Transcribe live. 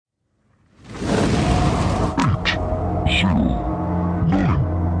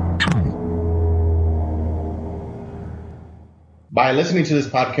by listening to this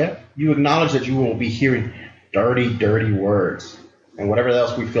podcast, you acknowledge that you will be hearing dirty, dirty words and whatever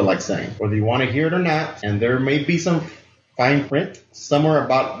else we feel like saying, whether you want to hear it or not. And there may be some fine print somewhere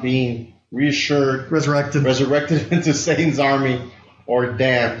about being resurrected into Satan's army, or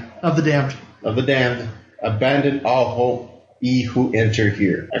damned of the damned. Abandon all hope, ye who enter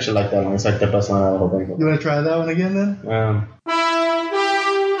here. I actually like that one. It's like the best line out of the whole thing. You want to try that one again then?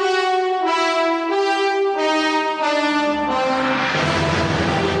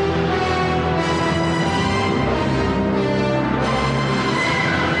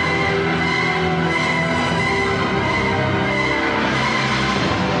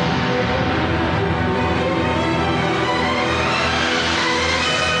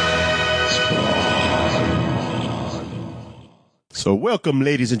 So welcome,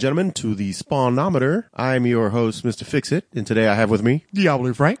 ladies and gentlemen, to the Spawnometer. I'm your host, Mr. Fix-It, and today I have with me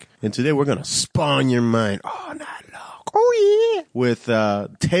Diablo Frank. And today we're going to spawn your mind all night long. Oh, yeah. With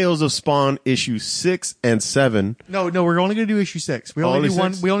Tales of Spawn issue 6 and 7. No, we're only going to do issue 6. We only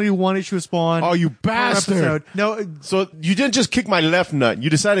do one issue of Spawn. Oh, you bastard. No. So you didn't just kick my left nut. You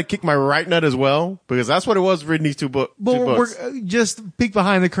decided to kick my right nut as well? Because that's what it was reading these two books. We're just peek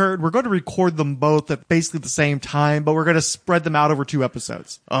behind the curtain. We're going to record them both at basically the same time, but we're going to spread them out over 2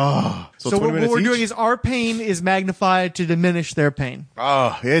 episodes. Oh. So what we're doing is our pain is magnified to diminish their pain.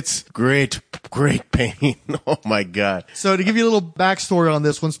 Oh, it's great pain. Oh, my God. So to give you a little backstory on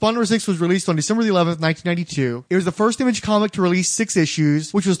this one, Spawn number 6 was released on December the 11th, 1992. It was the first Image comic to release 6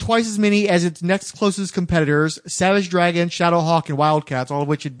 issues, which was twice as many as its next closest competitors, Savage Dragon, Shadowhawk, and Wildcats, all of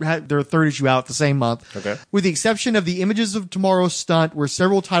which had their 3rd issue out the same month. Okay. With the exception of the Images of Tomorrow stunt, where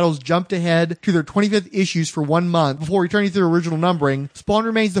several titles jumped ahead to their 25th issues for 1 month before returning to their original numbering, Spawn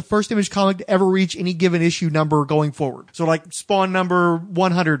remains the first Image comic to ever reach any given issue number going forward. So like Spawn number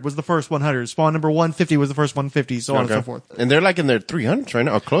 100 was the first 100, Spawn number 150 was the first 150, so on and so forth. And they're like in their 300s right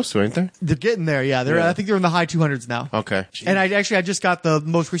now, or close to, ain't they? They're getting there, yeah. I think they're in the high 200s now. Okay. And I just got the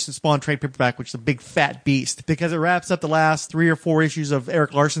most recent Spawn trade paperback, which is a big fat beast, because it wraps up the last 3 or 4 issues of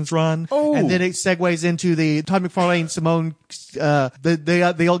Eric Larson's run. Oh. And then it segues into the Todd McFarlane, Simone,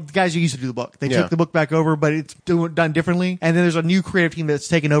 the old guys who used to do the book. They took the book back over, but it's done differently. And then there's a new creative team that's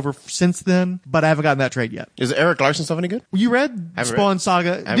taken over since then, but I haven't gotten that trade yet. Is Eric Larson stuff any good? You read Spawn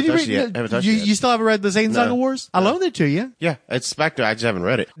Saga? Did you read it? You still haven't read the Satan Saga Wars? I loaned it to you. Yeah, it's back there. I just haven't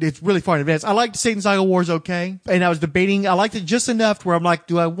read it. It's really far in advance. I liked Satan Saga Wars okay. And I was debating. I liked it just enough where I'm like,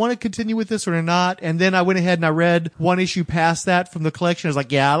 do I want to continue with this or not? And then I went ahead and I read 1 issue past that from the collection. I was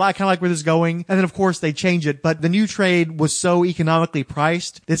like, yeah, I kind of like where this is going. And then of course they change it. But the new trade was so economically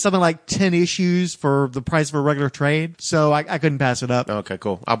priced. It's something like 10 issues for the price of a regular trade. So I couldn't pass it up. Okay,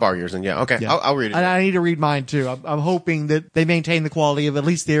 cool. I'll borrow yours and okay. Yeah. I'll read it. And I need to read mine too. I'm hoping that they maintain the quality of at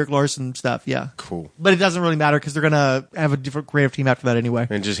least the Eric Larson stuff. Yeah. Cool. But it doesn't really matter because they're going to have a different creative team after that anyway.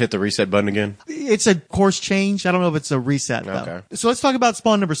 And just hit the reset button again? It's a course change. I don't know if it's a reset though. Okay. So let's talk about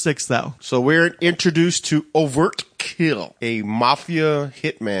Spawn number 6 though. So we're introduced to Overt Kill, a mafia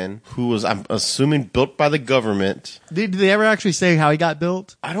hitman who was, I'm assuming, built by the government. Did they ever actually say how he got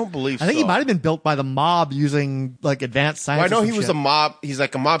built? I don't believe so. I think he might have been built by the mob using like advanced science. Well, I know he was a mob. He's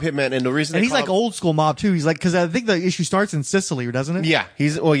like a mob hitman, and the reason and he's like old school mob too. He's like, because I think the issue starts in Sicily, doesn't it? Yeah,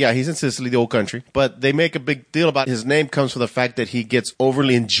 he's in Sicily, the old country. But they make a big deal about his name comes from the fact that he gets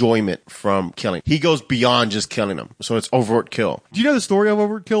overly enjoyment from killing. He goes beyond just killing them, so it's Overt Kill. Do you know the story of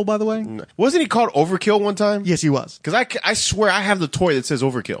Overkill, by the way? Wasn't he called Overkill one time? Yes, he was. Because I swear I have the toy that says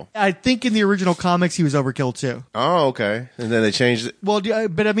Overkill. I think in the original comics he was Overkill too. Oh, okay. And then they changed it. Well, do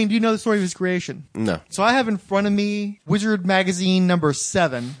you know the story of his creation? No. So I have in front of me Wizard Magazine number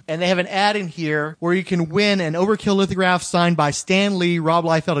 7, and they have an ad in here where you can win an Overkill lithograph signed by Stan Lee, Rob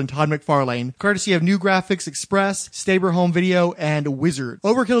Liefeld, and Todd McFarlane, courtesy of New Graphics Express, Staber Home Video, and Wizard.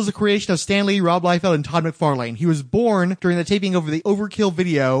 Overkill is a creation of Stan Lee, Rob Liefeld, and Todd McFarlane. He was born during the taping of the Overkill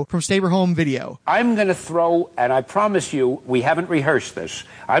video from Staber Home Video. I'm going to throw, and I promise you, we haven't rehearsed this,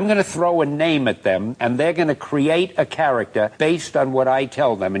 I'm going to throw a name at them, and they're going to create a character based on what I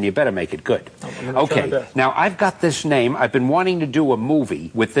tell them, and you better make it good. Okay, now I've got this name. I've been wanting to do a movie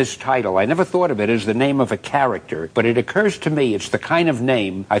with this title. I never thought of it as the name of a character, but it occurs to me it's the kind of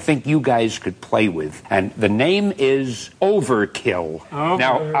name I think you guys could play with. And the name is Overkill.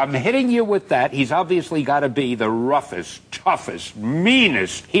 Now, I'm hitting you with that. He's obviously got to be the roughest, toughest,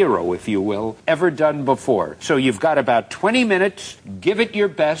 meanest hero, if you will, ever done before. So you You've got about 20 minutes. Give it your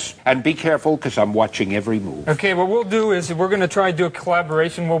best, and be careful because I'm watching every move. Okay, what we'll do is we're going to try to do a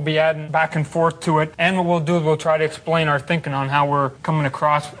collaboration. We'll be adding back and forth to it. And what we'll do is we'll try to explain our thinking on how we're coming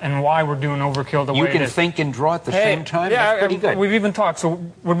across and why we're doing Overkill the way it is. You can think and draw at the same time? Yeah, that's pretty good. We've even talked. So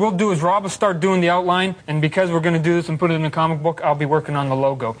what we'll do is Rob will start doing the outline, and because we're going to do this and put it in a comic book, I'll be working on the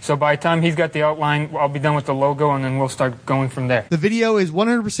logo. So by the time he's got the outline, I'll be done with the logo, and then we'll start going from there. The video is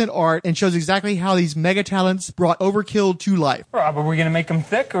 100% art and shows exactly how these mega talents brought Overkill to life. Rob, are we going to make him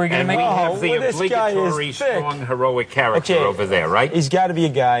thick, or are we going to make we him... have the this guy is obligatory thick. strong heroic character over there, right? He's got to be a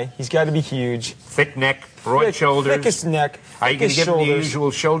guy. He's got to be huge. Thick neck, broad shoulders. Thickest neck. Are you going to thickest give him the shoulders.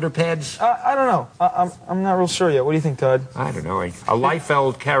 usual shoulder pads? I don't know. I'm not real sure yet. What do you think, Todd? I don't know. A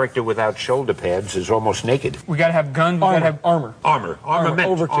Liefeld character without shoulder pads is almost naked. We got to have guns. We got to have Armor. Armament.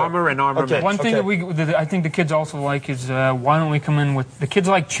 Overkill. Armor and armament. Okay. One thing that I think the kids also like is why don't we come in with the kids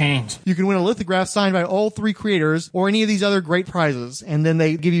like chains? You can win a lithograph signed by all 3 creators or any of these other great prizes. And then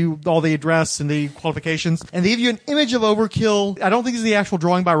they give you all the address and the qualifications. And they give you an image of Overkill. I don't think this is the actual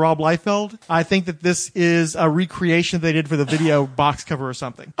drawing by Rob Liefeld. I think that this is a recreation they did for the video box cover or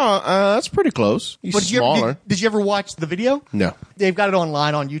something. That's pretty close. He's But smaller. did you ever watch the video? No. They've got it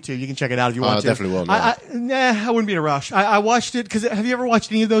online on YouTube. You can check it out if you want to. Definitely will. I wouldn't be in a rush. I watched it because have you ever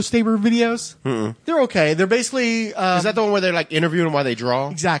watched any of those Staber videos? Mm-mm. They're okay. They're basically Is that the one where they're like interviewing them while they draw?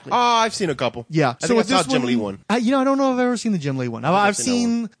 Exactly. Oh, I've seen a couple. Yeah. I think I saw with this Jim Lee one. I don't know if I've ever seen the Jim Lee one. I've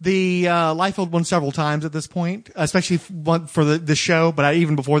seen the Liefeld one several times at this point, especially for the show. But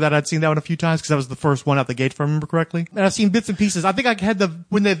even before that, I'd seen that one a few times because that was the first one out the gate, if I remember correctly. And I've seen bits and pieces. I think I had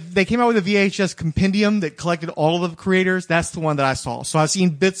when they came out with a VHS compendium that collected all of the creators. That's the one that I saw. So I've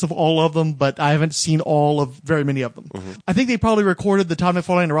seen bits of all of them, but I haven't seen all of very many of them. Mm-hmm. I think they probably recorded the Todd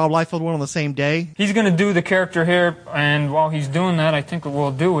McFarlane and Rob Liefeld one on the same day. He's going to do the character here, and while he's doing that, I think what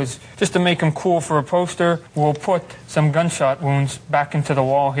we'll do is, just to make him cool for a poster, we'll put some gunshot wounds back into the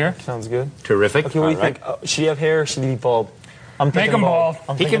wall here. Sounds good. Terrific. Okay, what do you think? Should he have hair or should he be bald? I'm Make thinking him bald.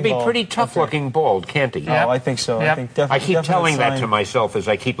 He can be pretty tough-looking bald, can't he? Yeah. Oh, I think so. Yep. I think definitely. I keep definite telling that sign- to myself as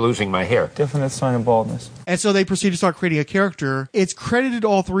I keep losing my hair. Definite sign of baldness. And so they proceed to start creating a character. It's credited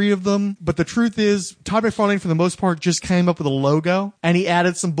all 3 of them, but the truth is, Todd McFarlane, for the most part, just came up with a logo, and he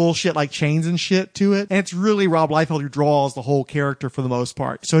added some bullshit like chains and shit to it. And it's really Rob Liefeld who draws the whole character for the most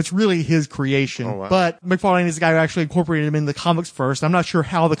part. So it's really his creation. Oh, wow. But McFarlane is the guy who actually incorporated him in the comics first. I'm not sure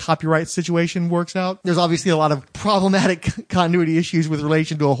how the copyright situation works out. There's obviously a lot of problematic continuity issues with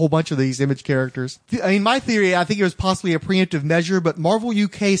relation to a whole bunch of these image characters. I mean, my theory, I think it was possibly a preemptive measure, but Marvel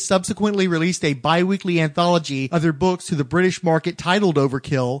UK subsequently released a bi-weekly anthology of their books to the British market titled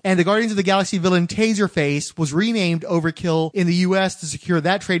Overkill, and the Guardians of the Galaxy villain Taserface was renamed Overkill in the US to secure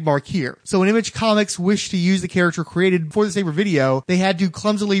that trademark here. So when Image Comics wished to use the character created for the Saber video, they had to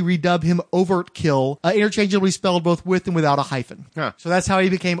clumsily redub him Overkill, interchangeably spelled both with and without a hyphen. Huh. So that's how he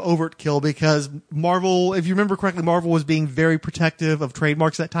became Overkill, because Marvel, if you remember correctly, Marvel was being very protective of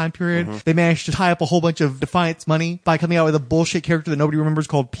trademarks that time period. Mm-hmm. They managed to tie up a whole bunch of Defiance money by coming out with a bullshit character that nobody remembers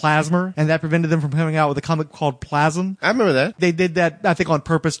called Plasmer, and that prevented them from coming out with a comic called Plasm. I remember that. They did that, I think, on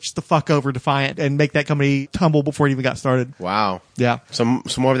purpose just to fuck over Defiant and make that company tumble before it even got started. Wow. Yeah. Some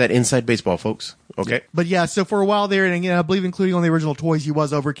more of that inside baseball, folks. Okay. But yeah, so for a while there, and again, I believe including on the original toys, he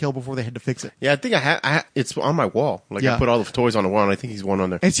was Overkill before they had to fix it. Yeah, I think it's on my wall. Like, Yeah. I put all the toys on the wall, and I think he's one on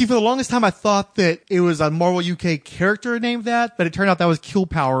there. And see, for the longest time, I thought that it was a Marvel UK character named that, but it turned out that was Kill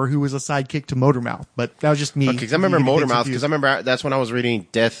Power, who was a sidekick to Motormouth. But that was just me. Okay, because I remember getting things Motormouth, confused. because I remember that's when I was reading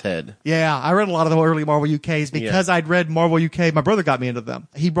Death Head. Yeah, I read a lot of the early Marvel UKs because I'd read Marvel UK. My brother got me into them.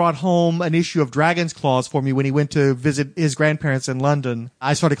 He brought home an issue of Dragon's Claws for me when he went to visit his grandparents in London.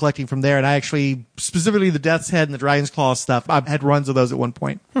 I started collecting from there, and I actually, specifically the Death's Head and the Dragon's Claw stuff, I had runs of those at one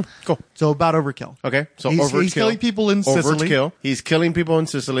point. Cool. So about Overkill. Okay, so He's killing people in Sicily. Overkill. He's killing people in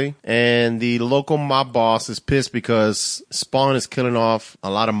Sicily, and the local mob boss is pissed because Spawn is killing off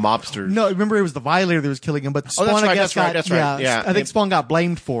a lot of mobsters. No, remember it was the Violator that was killing him, but Spawn, that's right, I guess, that's right. Yeah. I think Spawn got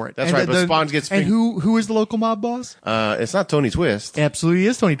blamed for it. That's And right, but Spawn gets... And who is the local mob boss? It's not Tony Twist, Absolutely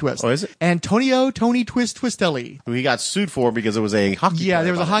is Tony Twist. Oh, is it? Antonio Tony Twist Twistelli. who he got sued for because it was a hockey Yeah, player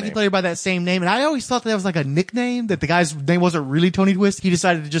there was a by that hockey name. player by that same name, and I always thought that was like a nickname, that the guy's name wasn't really Tony Twist. He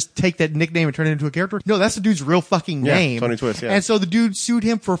decided to just take that nickname and turn it into a character. No, that's the dude's real fucking Yeah, name. Tony Twist, yeah. And so the dude sued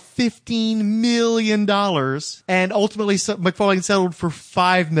him for $15 million, and ultimately McFarlane settled for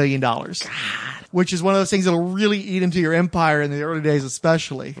 $5 million. God. which is one of those things that'll really eat into your empire in the early days,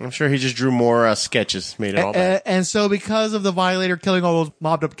 especially. I'm sure he just drew more sketches, made it all that. And so because of the Violator killing all those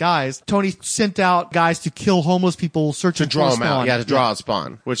mobbed up guys, Tony sent out guys to kill homeless people searching To draw for him Spawn. out. Yeah, to draw out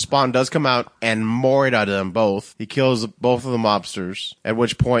Spawn. Which Spawn does come out and more out of them both. He kills both of the mobsters. At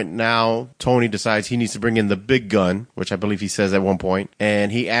which point now Tony decides he needs to bring in the big gun, which I believe he says at one point.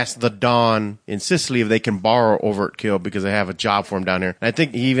 And he asks the Don in Sicily if they can borrow Overt Kill because they have a job for him down there. And I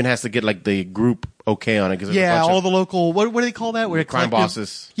think he even has to get like the group okay on it. Cause Yeah, all the local, what do they call that? Where crime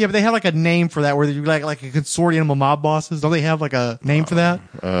bosses. Yeah, but they have like a name for that where they're like a consortium of mob bosses. Don't they have like a name for that?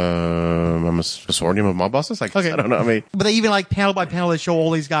 I'm a consortium of mob bosses? Like, Okay. I don't know. I mean, But they even like panel by panel, they show all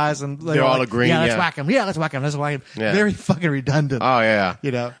these guys and They're all like, agreeing, Yeah, let's yeah. whack him. Yeah, let's whack him. Let's whack him. Yeah. Very fucking redundant. oh yeah.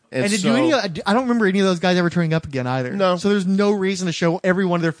 You know, And did so- I don't remember any of those guys ever turning up again either. No. So there's no reason to show every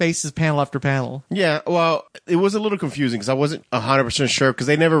one of their faces panel after panel. Yeah, well, it was a little confusing because I wasn't 100% sure because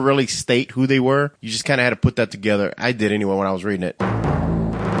they never really state who they were. You just kind of had to put that together. I did anyway when I was reading it.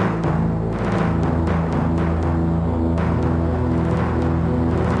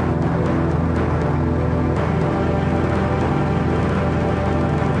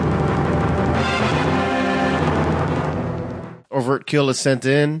 Overt Kill is sent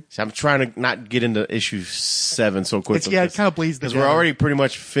in. So I'm trying to not get into issue 7 so quickly. It kind of bleeds because together. we're already pretty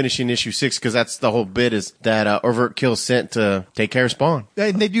much finishing issue 6 because that's the whole bit is that Overt Kill sent to take care of Spawn.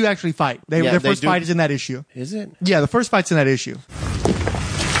 And they do actually fight. Yeah, Their they first do. fight is in that issue. Is it? Yeah, the first fight's in that issue.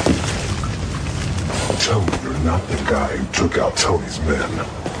 Tell me you're not the guy who took out Tony's men.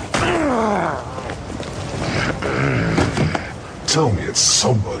 Tell me it's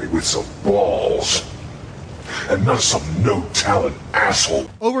somebody with some balls. And not some no-talent asshole.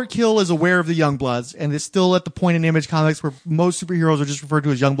 Overkill is aware of the Youngbloods, and is still at the point in Image Comics where most superheroes are just referred to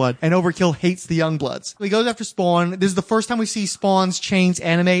as Youngbloods, and Overkill hates the Youngbloods. He goes after Spawn. This is the first time we see Spawn's chains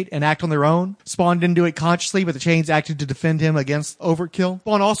animate and act on their own. Spawn didn't do it consciously, but the chains acted to defend him against Overkill.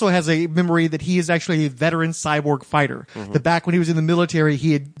 Spawn also has a memory that he is actually a veteran cyborg fighter. That back when he was in the military,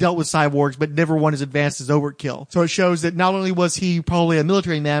 he had dealt with cyborgs, but never won as advanced as Overkill. So it shows that not only was he probably a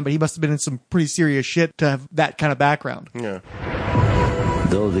military man, but he must have been in some pretty serious shit to have that kind of background. Yeah.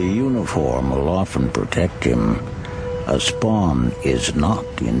 Though the uniform will often protect him, a Spawn is not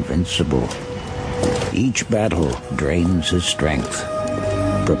invincible. Each battle drains his strength,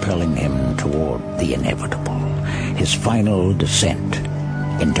 propelling him toward the inevitable, his final descent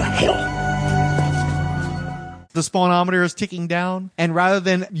into hell. The spawnometer is ticking down, and rather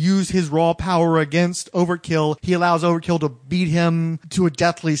than use his raw power against Overkill, he allows Overkill to beat him to a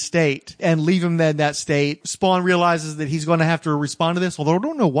deathly state and leave him in that state. Spawn realizes that he's going to have to respond to this, although I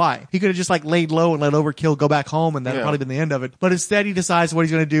don't know why. He could have just like laid low and let Overkill go back home, and that would probably been the end of it. But instead, he decides what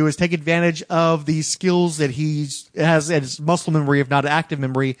he's going to do is take advantage of the skills that he has at his muscle memory, if not active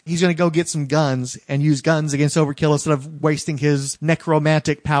memory. He's going to go get some guns and use guns against Overkill instead of wasting his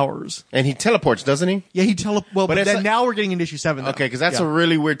necromantic powers. And he teleports, doesn't he? Yeah, he Well, but it's then like- now we're getting into issue 7. Though. Okay, because that's Yeah. a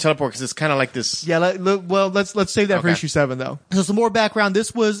really weird teleport because it's kind of like this. Yeah, let's save that for Okay. issue 7 though. So some more background.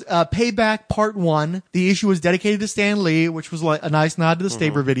 This was Payback Part 1. The issue was dedicated to Stan Lee, which was like a nice nod to the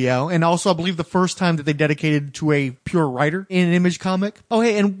Staber video, and also I believe the first time that they dedicated to a pure writer in an Image comic. Oh,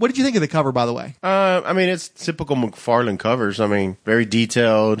 hey, and what did you think of the cover, by the way? I mean, it's typical McFarlane covers. I mean, very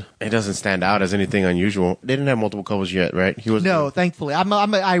detailed. It doesn't stand out as anything unusual. They didn't have multiple covers yet, right? He was No, thankfully.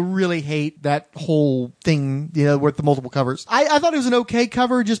 I really hate that whole thing, you know, with the multiple covers. I thought it was an okay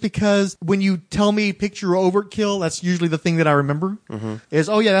cover just because when you tell me picture Overkill, that's usually the thing that I remember. Is,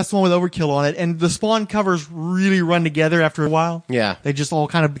 oh yeah, that's the one with Overkill on it. And the Spawn covers really run together after a while. Yeah. They just all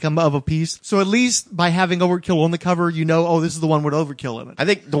kind of become of a piece. So at least by having Overkill on the cover, you know, oh, this is the one with Overkill in it. I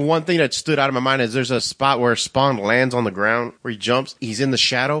think the one thing that stood out in my mind is there's a spot where Spawn lands on the ground where he jumps. He's in the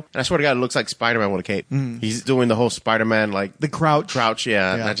shadow. And I swear to God, it looks like Spider-Man with a cape. He's doing the whole Spider-Man, like, The crouch.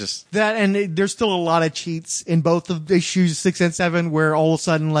 yeah. And I just, That, and there's still a lot of cheats in both of issues 6 and 7 where all of a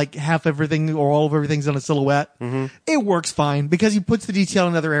sudden like half everything or all of everything's on a silhouette. It works fine because he puts the detail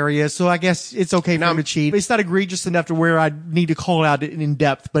in other areas, so I guess it's okay for him to cheat. It's not egregious enough to where I need to call it out in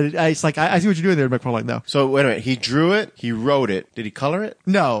depth, but it's like, I see what you're doing there, McFarlane, though. so wait a minute. He drew it. He wrote it. Did he color it?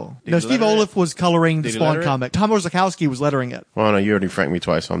 No, Did he Steve letter it? Oliff was coloring the Did he Spawn letter it? comic. Tom Orzechowski was lettering it. Well, no, you already franked me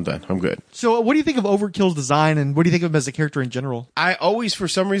twice, so I'm done. I'm good. So what do you think of Overkill's design, and what do you think of him as a character in general? I always, for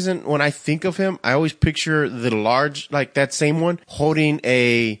some reason, when I think of him, I always picture the large, like that same one, holding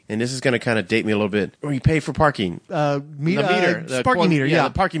and this is going to kind of date me a little bit, where you pay for parking. The meter. The Parking meter, yeah.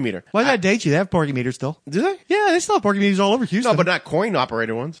 The parking meter. Why did that date you? They have parking meters still. Do they? Yeah, they still have parking meters all over Houston. No, but not coin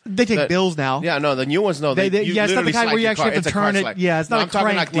operated ones. They take bills now. Yeah, no, the new ones, no. Yeah, it's not the kind where you actually have to turn it. Yeah, it's not I'm a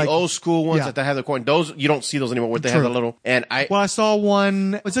talking crank. like the old school ones that they have the coin. Those, you don't see those anymore, where they have the little, Well, I saw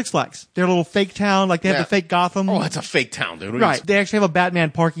one at Six Flags. They're a little fake town, like they have the fake Gotham. Oh, it's a fake town, dude. Right. They actually have a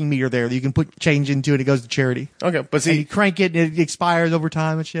Batman parking meter there that you can put change into and it goes to charity. Okay, but see, and you crank it and it expires over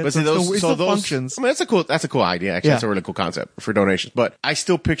time and shit. But see, those, it still functions. I mean, that's a cool idea. Actually, that's a really cool concept for donations. But I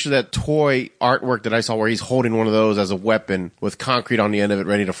still picture that toy artwork that I saw where he's holding one of those as a weapon with concrete on the end of it,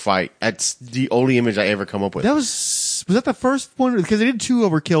 ready to fight. That's the only image I ever come up with. That was that the first one? Because they did 2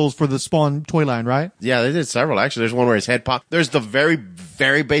 overkills for the Spawn toy line, right? Yeah, they did several. Actually, there's one where his head popped. There's the very,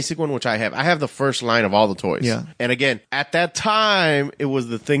 very basic one, which I have. I have the first line of all the toys. Yeah. And again, at that time, it was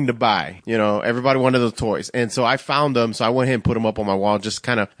the thing to buy. You know, everybody wanted those toys. And so I found them. So I went ahead and put them up on my wall. Just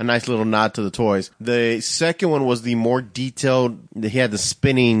kind of a nice little nod to the toys. The second one was the more detailed. He had the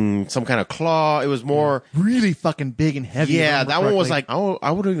spinning, some kind of claw. It was more really fucking big and heavy. Yeah, that one was like,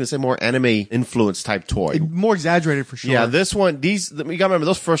 I would even say more anime influence type toy. More exaggerated for sure. Yeah, this one, you gotta remember,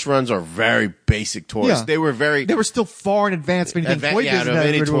 those first runs are very basic toys. Yeah. They were still far in advance of anything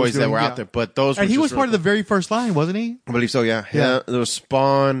many toys that were out there, but those were and he was really part of the very first line, wasn't he? I believe so, yeah. There was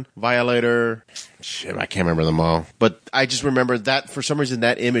Spawn, Violator. Shit, I can't remember them all. But I just remember that, for some reason,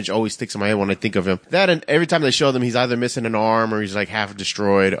 that image always sticks in my head when I think of him. That, and every time they show them, he's either missing an arm or he's like half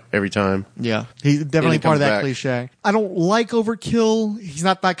destroyed every time. Yeah. He's definitely part of that cliche. I don't like Overkill. He's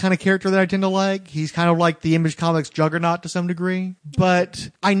not that kind of character that I tend to like. He's kind of like the Image Comics Juggernaut to some degree.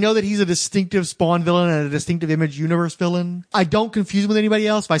 But I know that he's a distinctive Spawn villain and a distinctive Image Universe villain. I don't confuse him with anybody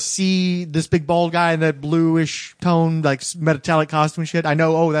else. If I see this big bald guy in that bluish tone, like metallic costume and shit, I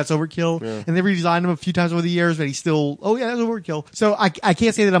know, oh, that's Overkill. Yeah. And they redesigned him a few times over the years, but he's still, oh yeah, that's Overkill. So I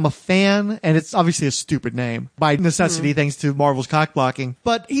can't say that I'm a fan, and it's obviously a stupid name by necessity, thanks to Marvel's cock blocking.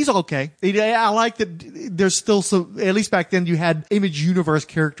 But he's okay. I like that there's still some, at least back then you had Image Universe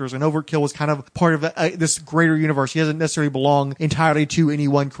characters, and Overkill was kind of part of this greater universe. He doesn't necessarily belong entirely to any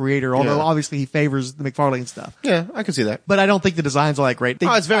one creator, although obviously he favors the McFarlane stuff. Yeah, I can see that. But I don't think the designs are that great.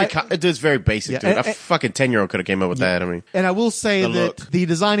 It's very basic, dude. A fucking 10-year-old could have came up with that. I mean, and I will say that the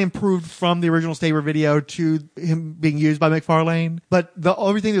design improved from the original Saber video to him being used by McFarlane, but the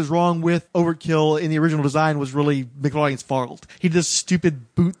only thing that was wrong with Overkill in the original design was really McFarlane's fault. He did this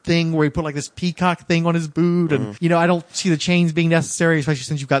stupid boot thing where he put like this peacock thing on his boot, and I don't see the chains being necessary, especially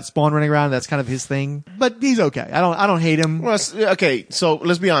since you've got Spawn running around. That's kind of his thing, but he's okay. I don't hate him. Well, okay, so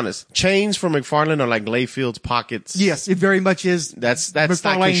let's be honest. Chains for McFarlane are like Layfield's pockets. Yes, it very much is. That's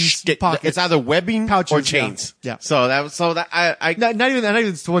McFarlane's pockets. It's either webbing pouches, or chains. Yeah. So I not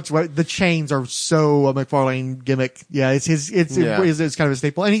even so much. The chains are so a McFarlane gimmick. Yeah, it's it's kind of a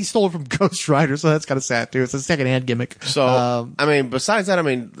staple, and he stole it from Ghost Rider, so that's kind of sad too. It's a secondhand gimmick. So I mean, besides that,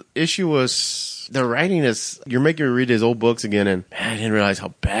 the issue was. The writing is, you're making me read his old books again, and man, I didn't realize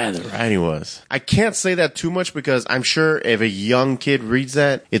how bad the writing was. I can't say that too much because I'm sure if a young kid reads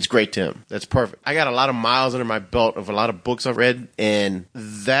that, it's great to him. That's perfect. I got a lot of miles under my belt of a lot of books I've read, and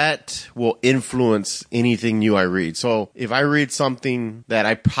that will influence anything new I read. So if I read something that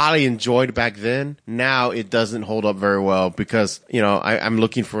I probably enjoyed back then, now it doesn't hold up very well because, I'm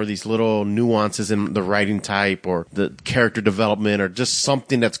looking for these little nuances in the writing type or the character development or just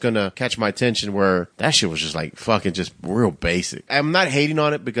something that's going to catch my attention where that shit was just like fucking just real basic. I'm not hating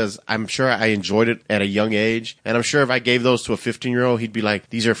on it because I'm sure I enjoyed it at a young age. And I'm sure if I gave those to a 15-year-old, he'd be like,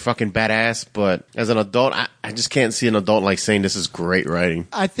 these are fucking badass. But as an adult, I just can't see an adult like saying this is great writing.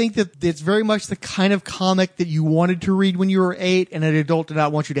 I think that it's very much the kind of comic that you wanted to read when you were 8 and an adult did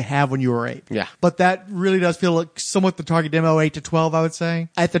not want you to have when you were 8. Yeah. But that really does feel like somewhat the target demo, 8 to 12, I would say.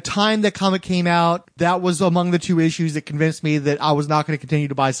 At the time that comic came out, that was among the 2 issues that convinced me that I was not going to continue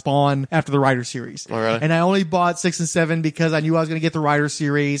to buy Spawn after the Rider series. Oh, really? And I only bought 6 and 7 because I knew I was going to get the Rider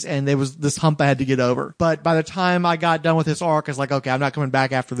series and there was this hump I had to get over. But by the time I got done with this arc, I was like, okay, I'm not coming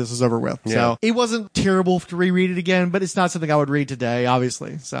back after this is over with. Yeah. So it wasn't terrible to reread it again, but it's not something I would read today,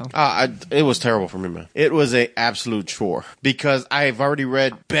 obviously. So it was terrible for me, man. It was an absolute chore because I've already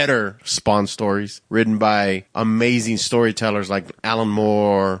read better Spawn stories written by amazing storytellers like Alan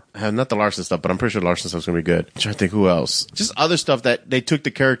Moore. Not the Larson stuff, but I'm pretty sure Larson stuff's going to be good. I'm trying to think who else. Just other stuff that they took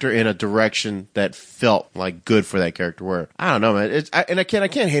the character in a direction transition that felt like good for that character. Where I don't know, man. I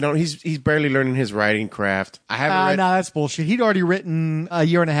can't hate on him. He's barely learning his writing craft. I haven't read. No, that's bullshit. He'd already written a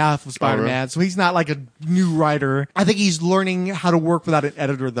year and a half of Spider-Man, so he's not like a new writer. I think he's learning how to work without an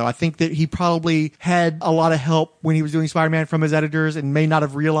editor, though. I think that he probably had a lot of help when he was doing Spider-Man from his editors and may not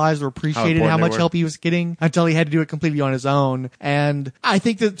have realized or appreciated how much help he was getting until he had to do it completely on his own. And I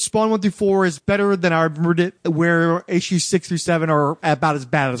think that Spawn 1 through 4 is better than I remembered it, where issues 6 through 7 are about as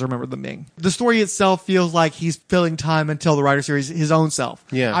bad as I remember them being. The story itself feels like he's filling time until the writer series his own self.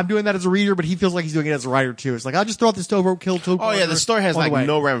 Yeah. I'm doing that as a reader, but he feels like he's doing it as a writer too. It's like, I'll just throw out this overkill to Oh yeah, the story has like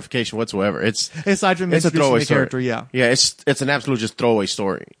no ramification whatsoever. Aside from it's a throwaway the story. character, yeah. Yeah, it's an absolute just throwaway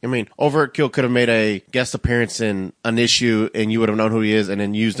story. I mean, Overkill could have made a guest appearance in an issue and you would have known who he is and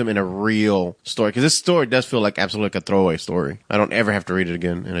then used him in a real story. Because this story does feel like absolutely like a throwaway story. I don't ever have to read it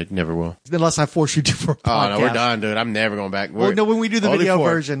again, and I never will. Unless I force you to for a podcast. Oh, no, we're done, dude. I'm never going back. Well, no, when we do the video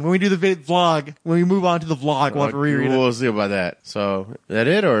version, when we do the vlog, when we move on to the vlog, we'll have to reread it. We'll see about that. So, is that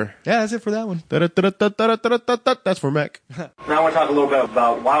it, or? Yeah, that's it for that one. That's for Mech. Now I want to talk a little bit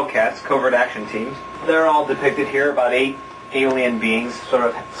about Wildcats, covert action teams. They're all depicted here, about 8 alien beings, sort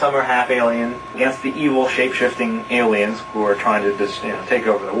of, some are half alien, against the evil shape-shifting aliens who are trying to just, take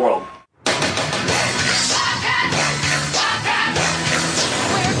over the world.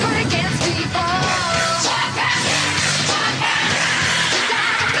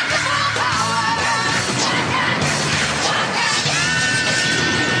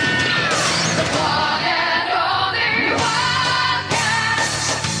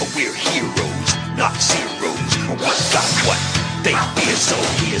 We're heroes, not zeros. What got what? They fear, so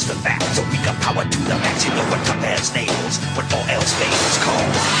here's the fact. So we got power to the max. You know what commands nails when all else fails. Call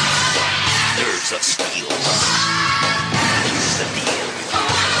nerds of steel. Here's the deal.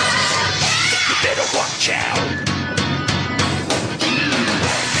 You better watch out.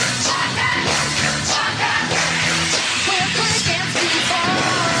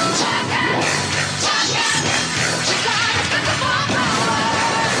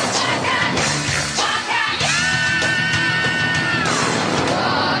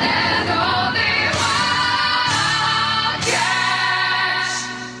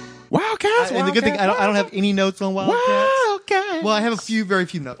 Wildcats. And the good thing, I don't have any notes on Wildcats. Well, I have very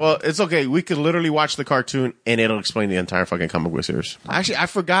few notes. Well, it's okay. We could literally watch the cartoon and it'll explain the entire fucking comic book series. Actually, I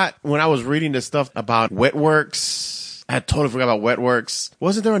forgot when I was reading this stuff about Wetworks. I totally forgot about Wetworks.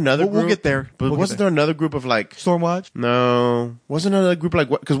 Wasn't there another group? We'll get there. But wasn't there another group of like... Stormwatch? No. Wasn't another group like...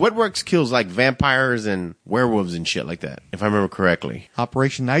 Because Wetworks kills like vampires and werewolves and shit like that, if I remember correctly.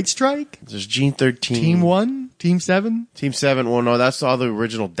 Operation Night Strike? There's Gene 13. Team 1? Team 7? Team 7. Well, no, that's all the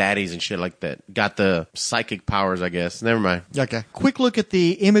original daddies and shit like that. Got the psychic powers, I guess. Never mind. Okay. Quick look at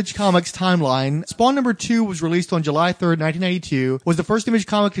the Image Comics timeline. Spawn number 2 was released on July 3rd, 1992. Was the first Image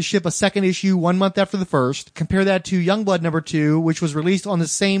comic to ship a second issue 1 month after the first. Compare that to Youngblood number 2, which was released on the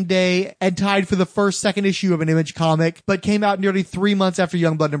same day and tied for the second issue of an Image comic, but came out nearly 3 months after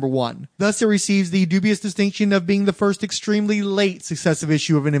Youngblood number 1. Thus, it receives the dubious distinction of being the first extremely late successive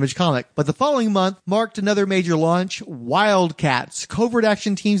issue of an Image comic. But the following month marked another major launch, Wildcats, Covert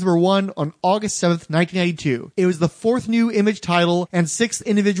Action Teams number 1 on August 7th, 1992. It was the 4th new Image title and 6th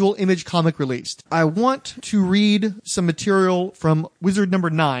individual Image comic released. I want to read some material from Wizard number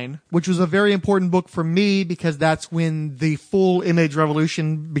 9, which was a very important book for me because that's when the full Image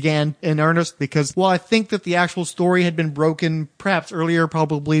revolution began in earnest, because while I think that the actual story had been broken perhaps earlier,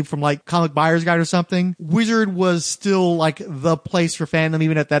 probably from like Comic Buyer's Guide or something, Wizard was still like the place for fandom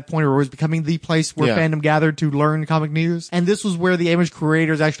even at that point, or was becoming the place where fandom gathered to learn comic news. And this was where the Image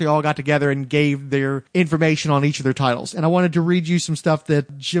creators actually all got together and gave their information on each of their titles. And I wanted to read you some stuff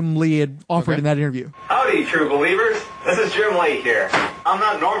that Jim Lee had offered in that interview. Howdy, true believers. This is Jim Lee here. I'm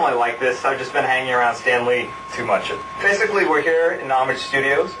not normally like this. I've just been hanging around Stan Lee too much. Basically, we're here in Homage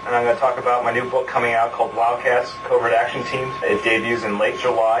Studios, and I'm going to talk about my new book coming out called Wildcats, Covert Action Teams. It debuts in late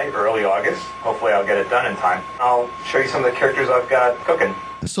July, early August. Hopefully I'll get it done in time. I'll show you some of the characters I've got cooking.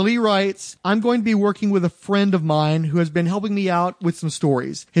 So Lee writes, I'm going to be working with a friend of mine who has been helping me out with some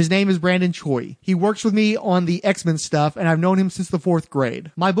stories. His name is Brandon Choi. He works with me on the X-Men stuff, and I've known him since the 4th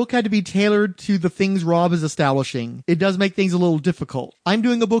grade. My book had to be tailored to the things Rob is establishing. It does make things a little difficult. I'm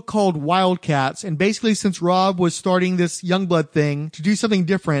doing a book called Wildcats, and basically since Rob was starting this Youngblood thing to do something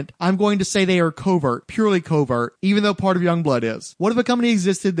different, I'm going to say they are covert, purely covert, even though part of Youngblood is. What if a company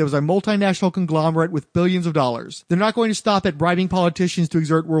existed that was a multinational conglomerate with billions of dollars? They're not going to stop at bribing politicians to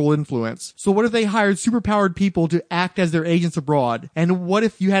exert third world influence. So what if they hired superpowered people to act as their agents abroad? And what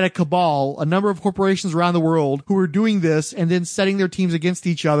if you had a cabal, a number of corporations around the world who were doing this and then setting their teams against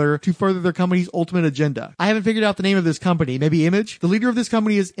each other to further their company's ultimate agenda? I haven't figured out the name of this company. Maybe Image? The leader of this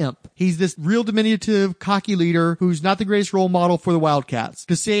company is Imp. He's this real diminutive, cocky leader who's not the greatest role model for the Wildcats.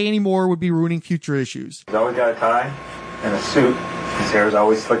 To say any more would be ruining future issues. He's always got a tie and a suit. His hair is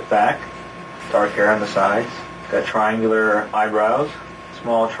always slicked back, dark hair on the sides. Got triangular eyebrows,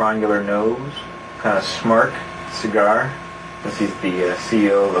 small triangular nose, kind of smirk, cigar, since he's the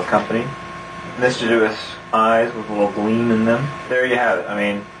CEO of a company. Mischievous eyes with a little gleam in them. There you have it. I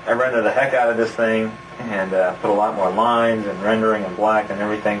mean, I rendered the heck out of this thing and put a lot more lines and rendering and black and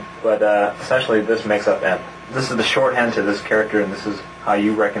everything. But essentially, this makes up Imp. This is the shorthand to this character, and this is how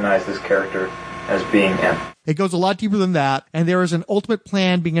you recognize this character as being Imp. It goes a lot deeper than that, and there is an ultimate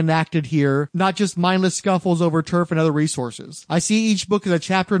plan being enacted here, not just mindless scuffles over turf and other resources. I see each book as a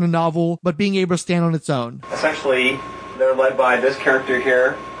chapter in a novel, but being able to stand on its own. Essentially, they're led by this character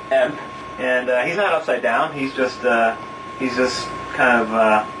here, Imp, and he's not upside down. He's just kind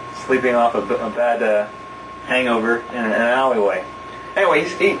of sleeping off a bad hangover in an alleyway. Anyway,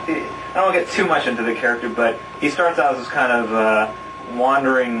 I don't get too much into the character, but he starts out as this kind of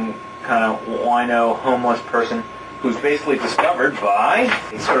wandering, kind of wino, homeless person who's basically discovered by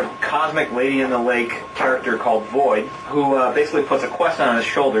a sort of cosmic lady in the lake character called Void, who basically puts a quest on his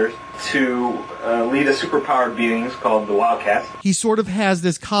shoulders to lead a superpowered beings called the Wildcats. He sort of has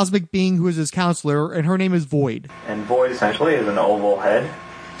this cosmic being who is his counselor, and her name is Void. And Void essentially is an oval head,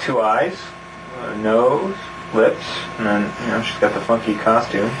 2 eyes, a nose, lips, and then she's got the funky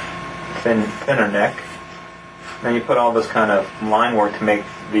costume, thinner neck. Then you put all this kind of line work to make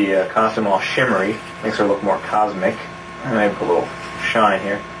the costume all shimmery, makes her look more cosmic. And maybe put a little shine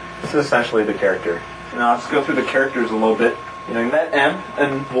here. This is essentially the character. Now let's go through the characters a little bit. You met Imp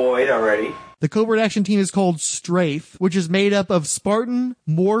and Void already. The covert action team is called Strafe, which is made up of Spartan,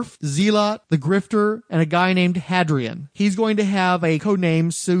 Morph, Zealot, the Grifter, and a guy named Hadrian. He's going to have a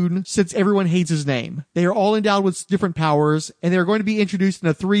codename soon since everyone hates his name. They are all endowed with different powers, and they're going to be introduced in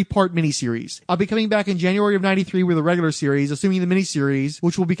a 3-part miniseries. I'll be coming back in January of 93 with a regular series, assuming the miniseries,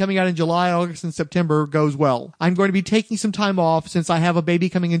 which will be coming out in July, August, and September, goes well. I'm going to be taking some time off since I have a baby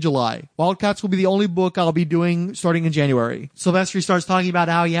coming in July. Wildcats will be the only book I'll be doing starting in January. Sylvester starts talking about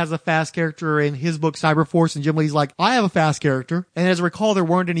how he has a fast character in his book Cyberforce, and Jim Lee's like, I have a fast character. And as I recall, there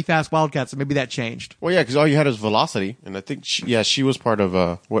weren't any fast Wildcats, so maybe that changed. Well, yeah, because all you had is Velocity, and I think she was part of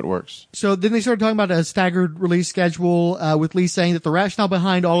Whatworks. So then they started talking about a staggered release schedule, with Lee saying that the rationale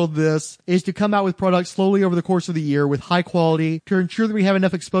behind all of this is to come out with products slowly over the course of the year with high quality to ensure that we have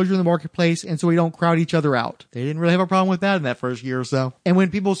enough exposure in the marketplace and so we don't crowd each other out. They didn't really have a problem with that in that first year or so. And when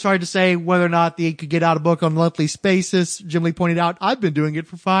people started to say whether or not they could get out a book on a monthly basis, Jim Lee pointed out, I've been doing it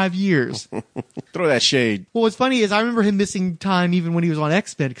for 5 years. Throw that shade. Well, what's funny is I remember him missing time even when he was on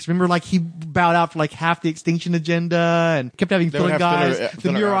X-Men, because remember, like, he bowed out for like half the Extinction Agenda and kept having fill-in guys.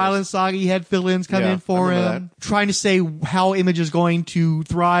 The Muir Island saga, he had fill-ins come in for him. Trying to say how Image is going to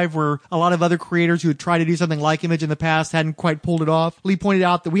thrive, where a lot of other creators who had tried to do something like Image in the past hadn't quite pulled it off. Lee pointed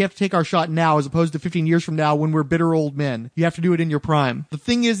out that we have to take our shot now as opposed to 15 years from now when we're bitter old men. You have to do it in your prime. The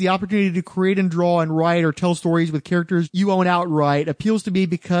thing is, the opportunity to create and draw and write or tell stories with characters you own outright appeals to me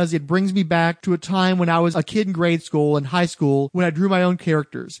because it brings me back to a time when I was a kid in grade school and high school when I drew my own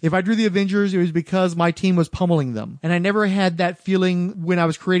characters. If I drew the Avengers, it was because my team was pummeling them. And I never had that feeling when I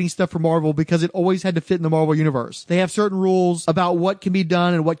was creating stuff for Marvel because it always had to fit in the Marvel universe. They have certain rules about what can be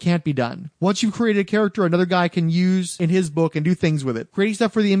done and what can't be done. Once you've created a character, another guy can use in his book and do things with it. Creating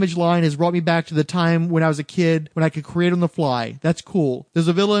stuff for the Image line has brought me back to the time when I was a kid when I could create on the fly. That's cool. There's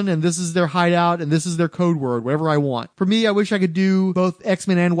a villain and this is their hideout and this is their code word, whatever I want. For me, I wish I could do both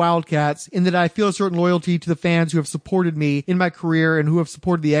X-Men and Wildcats in that I feel a certain loyalty to the fans who have supported me in my career and who have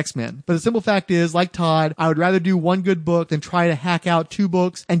supported the X-Men. But the simple fact is, like Todd, I would rather do one good book than try to hack out 2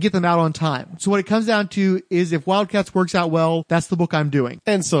 books and get them out on time. So what it comes down to is if Wildcats works out well, that's the book I'm doing.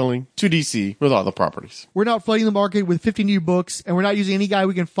 And selling to DC with all the properties. We're not flooding the market with 50 new books, and we're not using any guy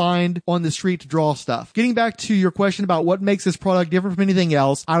we can find on the street to draw stuff. Getting back to your question about what makes this product different from anything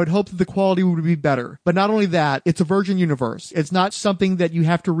else, I would hope that the quality would be better. But not only that, it's a Virgin universe. It's not something that you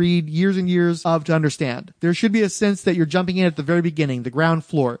have to read years and years of to understand. There should be a sense that you're jumping in at the very beginning, the ground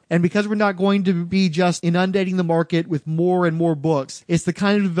floor. And because we're not going to be just inundating the market with more and more books, it's the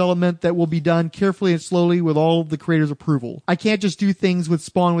kind of development that will be done carefully and slowly with all of the creator's approval. I can't just do things with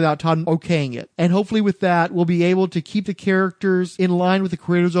Spawn without Todd okaying it. And hopefully with that, we'll be able to keep the characters in line with the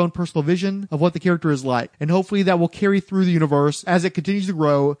creator's own personal vision of what the character is like. And hopefully that will carry through the universe. As it continues to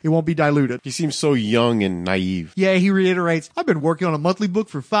grow, it won't be diluted. He seems so young and naive. Yeah, he reiterates, I've been working on a monthly book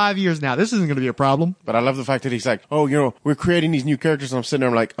for 5 years now. This isn't going to be a problem. But I love the fact that he's like, oh, you know, we're creating these new characters. And I'm sitting there,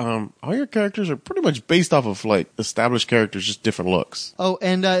 I'm like, all your characters are pretty much based off of like established characters, just different looks. Oh,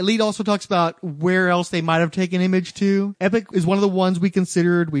 and Elite also talks about where else they might have taken Image to. Epic is one of the ones we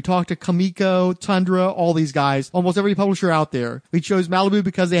considered. We talked to Kamiko, Tundra, all these guys, almost every publisher out there. We chose Malibu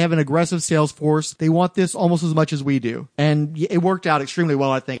because they have an aggressive sales force. They want this almost as much as we do. And it worked out extremely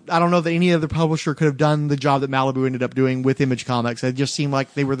well, I think. I don't know that any other publisher could have done the job that Malibu ended up doing with Image Comics. It just seemed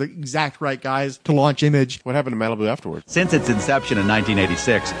like they were the exact right guys to launch Image. What happened to Malibu afterwards? Since its inception in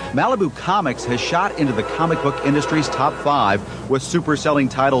 1986, Malibu Comics has shot into the comic book industry's top 5 with super-selling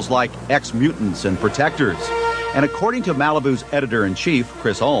titles like X-Mutants and Protectors. And according to Malibu's editor-in-chief,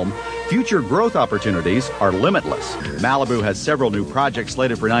 Chris Holm, future growth opportunities are limitless. Malibu has several new projects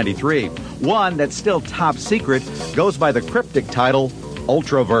slated for 93. One that's still top secret goes by the cryptic title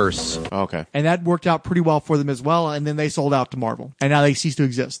Ultraverse. Okay. And that worked out pretty well for them as well. And then they sold out to Marvel. And now they cease to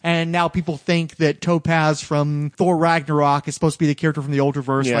exist. And now people think that Topaz from Thor Ragnarok is supposed to be the character from the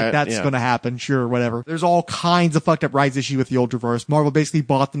Ultraverse. Yeah, like that's going to happen. Sure, whatever. There's all kinds of fucked up rights issues with the Ultraverse. Marvel basically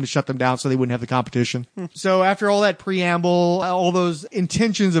bought them to shut them down so they wouldn't have the competition. So after all that preamble, all those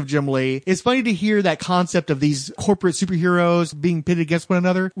intentions of Jim Lee, it's funny to hear that concept of these corporate superheroes being pitted against one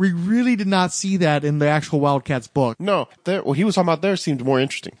another. We really did not see that in the actual Wildcats book. No, what he was talking about there seemed more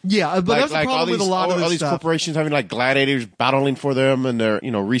interesting. Yeah, but that's the problem with a lot of this all these stuff. corporations having like gladiators battling for them and their,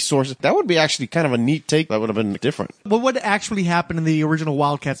 resources. That would be actually kind of a neat take. That would have been different. But what actually happened in the original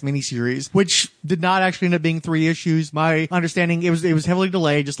Wildcats miniseries, which did not actually end up being 3 issues, my understanding, it was heavily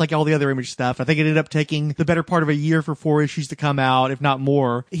delayed, just like all the other Image stuff. I think it ended up taking the better part of a year for 4 issues to come out, if not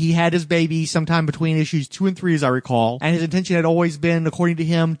more. He had his baby sometime between issues 2 and 3, as I recall, and his intention had always been, according to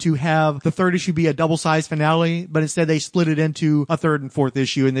him, to have the 3rd issue be a double-sized finale, but instead they split it into a 3rd and 4th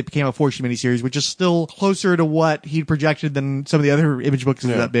issue, and it became a 4-issue miniseries, which is still closer to what he'd projected than some of the other Image books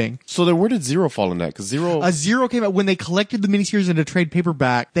ended up being. So then where did Zero fall in that? Because Zero came out when they collected the miniseries into trade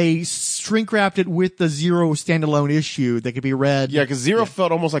paperback. They shrink wrapped it with the Zero standalone issue that could be read. Yeah, because Zero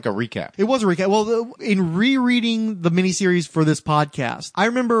felt almost like a recap. It was a recap. Well, in rereading the miniseries for this podcast, I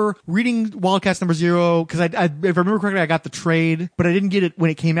remember reading Wildcats number 0 because if I remember correctly, I got the trade, but I didn't get it when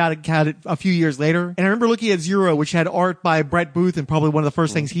it came out. I got it a few years later. And I remember looking at Zero, which had art by Brett Booth and probably one of the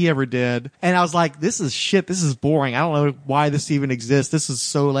first things he ever did. And I was like, this is shit. This is boring. I don't know why this even exists. This is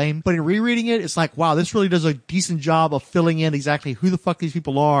so lame. But in rereading it, it's like, wow, this really does a decent job of filling in exactly who the fuck these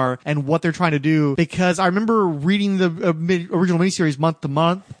people are and what they're trying to do. Because I remember reading the original miniseries month to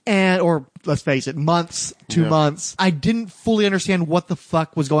month or let's face it, months to months. I didn't fully understand what the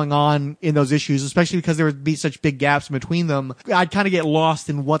fuck was going on in those issues, especially because there would be such big gaps in between them. I'd kind of get lost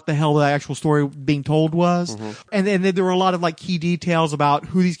in what the hell the actual story being told was. And then there were a lot of like key details about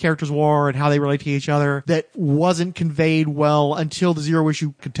who these characters were and how they relate to each other that wasn't conveyed well until the Zero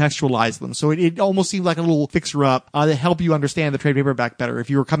issue contextualized them. So it almost seemed like a little fixer-up to help you understand the trade paperback better if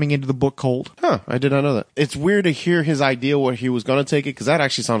you were coming into the book cold. Huh, I did not know that. It's weird to hear his idea where he was going to take it because that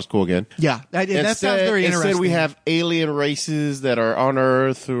actually sounds cool again. Yeah, that sounds very interesting. Instead, we have alien races that are on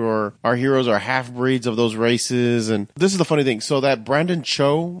Earth, or our heroes are half-breeds of those races. And this is the funny thing. So that Brandon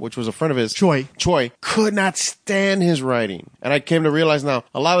Cho, which was a friend of his, Choi, could not stand his writing. And I came to realize now,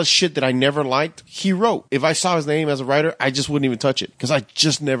 a lot of shit that I never liked, he wrote. If I saw his name as a writer, I just wouldn't even touch it because I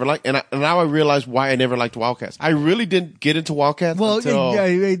just never liked it. And now I realize why I never liked Wildcats. I really didn't get into Wildcats until...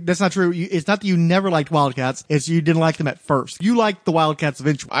 that's not true. It's not that you never liked Wildcats. It's you didn't like them at first. You liked the Wildcats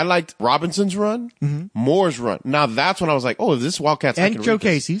eventually. I liked Robinson's run, Moore's run. Now that's when I was like, oh, if this is Wildcats, I can Joe read this.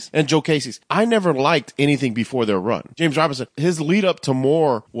 Casey's. And Joe Casey's. I never liked anything before their run. James Robinson, his lead up to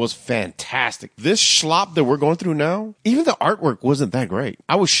Moore was fantastic. This schlop that we're going through now, even the artwork wasn't that great.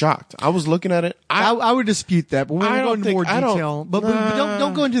 I was shocked. I was looking at it. I would dispute that, but we're going to go into more detail. But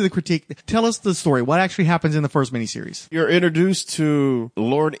don't go into the critique. Tell us the story. What actually happens in the first miniseries? You're introduced to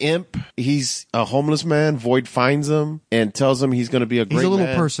Lord Imp. He's a homeless man. Void finds him and tells him he's going to be a great man. He's a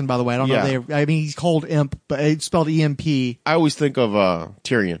little person, by the way. I don't know if they. I mean, he's called Imp, but it's spelled E-M-P. I always think of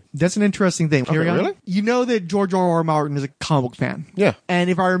Tyrion. That's an interesting thing. Okay, Tyrion, really? You know that George R.R. Martin is a comic book fan. Yeah. And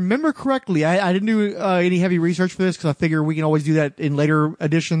if I remember correctly, I didn't do any heavy research for this because I figure we can always do that in later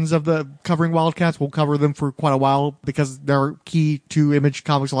editions of the covering Wildcats. We'll cover them for quite a while because they're key to Image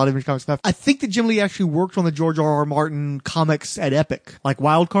Comics, a lot of Image Comics stuff. I think that Jim Lee actually worked on the George R.R. Martin comics at Epic, like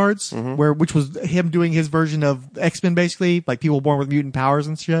Wild Cards, which was him doing his version of X-Men, basically, like people born with mutant powers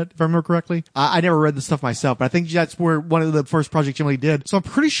and shit, if I remember correctly. I never read the stuff myself, but I think that's where one of the first projects Jim Lee did. So I'm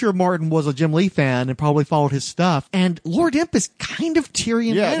pretty sure Martin was a Jim Lee fan and probably followed his stuff. And Lord Imp is kind of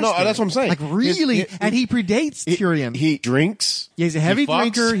Tyrion. Yeah, no, that's what I'm saying. Like really, and he predates Tyrion. He drinks. Yeah, he's a heavy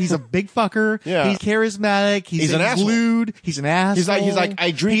fucks. drinker. He's a big fucker. Yeah. He's charismatic. He's an asshole. glued. He's an asshole. He's like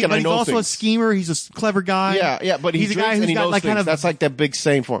I drink and I know He's also things. a schemer. He's a clever guy. Yeah, but he's he a guy drinks who's and he got knows like things. kind of. That's like that big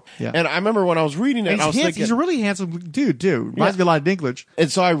saying for him. Yeah. And I remember when I was reading it, And I was thinking, he's a really handsome dude, too. Reminds me a lot of Dinklage.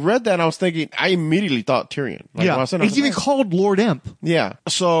 and so I read that and I was thinking, I immediately thought Tyrion. Like, when I was saying, I was He's even like, called Lord Imp. yeah.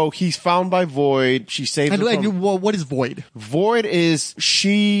 So he's found by Void. She saves him from... And what is Void? Void is,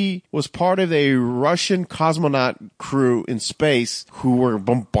 she was part of a Russian cosmonaut crew in space who were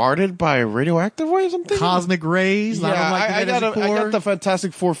bombarded by radioactive waves, something? Cosmic rays. Yeah, I got the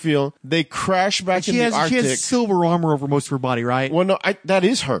Fantastic Four feel. They crash back in the Arctic. She has silver armor over most of her body, right? Well, no, that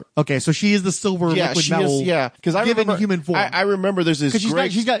is her. Okay, so she is the silver liquid she metal. is, yeah, because I given remember human form. I remember there's this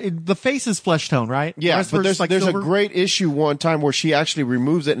great. She's got the face is flesh tone, right? Yeah, but there's like a silver. great issue one time where she actually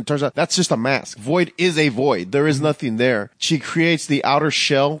removes it and turns out that's just a mask. Void is a void. There is nothing there. She creates the outer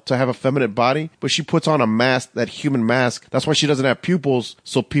shell to have a feminine body, but she puts on a mask, that human mask. That's why she doesn't have pupils,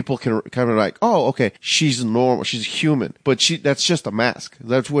 so people can kind of like, oh, okay, she's normal, she's human, but that's just a mask.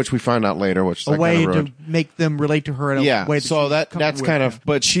 That's which we find out later, which is a like way kind of to make them relate to her in a way. So that's kind of,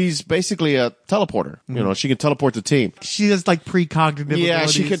 but she's basically a teleporter. You know, she can teleport the team. She has like precognitive. Yeah,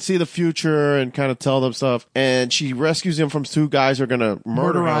 abilities. she could see the future and kind of tell them stuff. And she rescues him from two guys who are going to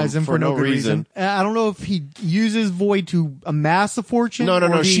murderize him for no good reason. I don't know if he uses Void to amass a fortune.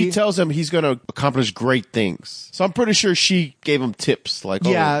 No. She tells him he's going to accomplish great things. So I'm pretty sure she gave him tips. Like,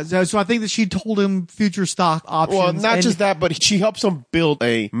 yeah, so I think that she told him future stock options. Well, not just that, but she helps him build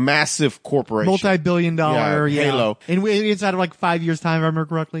a massive corporation. Multi-billion-dollar Halo. Inside of like 5 years' time, if I remember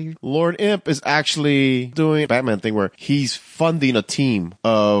correctly. Lord Imp is actually doing a Batman thing where he's funding a team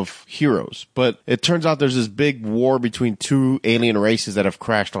of heroes. But it turns out there's this big war between two alien races that have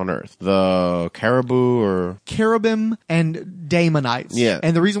crashed on Earth. The Cherubim and Daemonites. Yeah.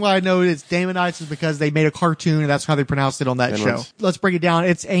 And the reason why I know it's Daemonites is because they made a cartoon and that's how they pronounced it on that show. Let's break it down.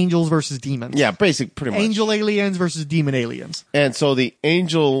 It's angels versus demons. Yeah, pretty much. Angel aliens versus demon aliens. And so the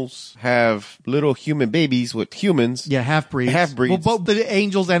angels have little human babies with humans. Yeah, half-breeds. Well, both the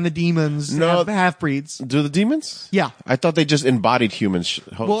angels and the demons have half-breeds. Do the demons? Yeah. I thought they just embodied humans.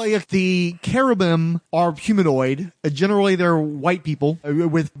 Well, if the cherubim are humanoid, generally they're white people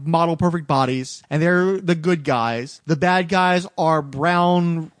with model perfect bodies, and they're the good guys. The bad guys are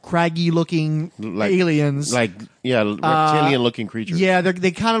brown, craggy-looking aliens. Reptilian-looking creatures. Yeah,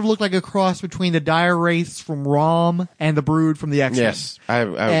 they kind of look like a cross between the dire wraiths from Rom and the Brood from the X-Men. Yes, I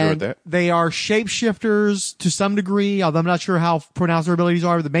agree with that. They are shapeshifters to some degree, although I'm not sure how pronounced their abilities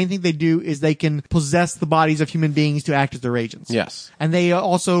are. The main thing they do is they can possess the bodies of human beings to act as their agents. Yes. And they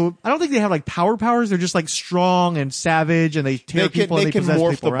also, I don't think they have like powers. They're just like strong and savage, and they tear people and they can possess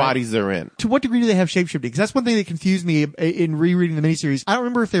morph people, the right? bodies they're in. To what degree do they have shapeshifting? Because that's one thing that confused me in rereading the miniseries. I don't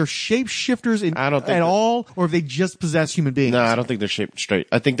remember if they're shapeshifters at all, or if they just possess human beings. No, I don't think they're shaped straight.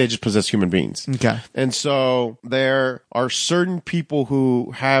 I think they just possess human beings. Okay. And so there are certain people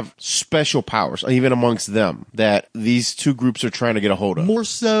who have special powers, even amongst them, that these two groups are trying to get a hold of. More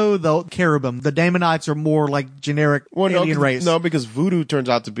so, the cherubim. The Daemonites are more like generic alien race. No, because Voodoo turns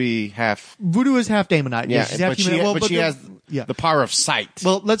out to be half... Voodoo is half Daemonite. Yeah, she's half human. but she has the power of sight.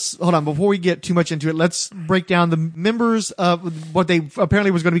 Well, hold on. Before we get too much into it, let's break down the members of what they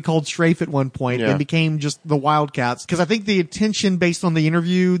apparently was going to be called Strafe at one point and became just the Wildcats. Because I think the intention based on the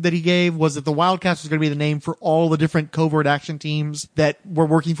interview that he gave was that the Wildcats was going to be the name for all the different covert action teams that were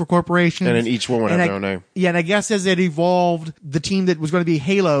working for corporations. And then each one would have their own name. Yeah, and I guess as it evolved, the team that was going to be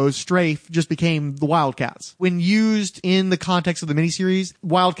Halo, Strafe, just became the Wildcats. When used in the context of the miniseries,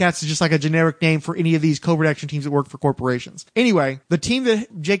 Wildcats is just like a generic name for any of these covert action teams that work for corporations. Anyway, the team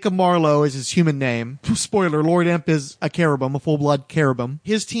that Jacob Marlowe is his human name. Spoiler, Lord Imp is a cherubim, a full-blood cherubim.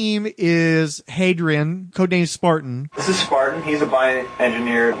 His team is Hadrian, codenamed Spartan. This is Spartan. He's a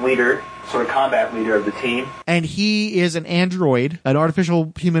bioengineer leader sort of combat leader of the team. And he is an android, an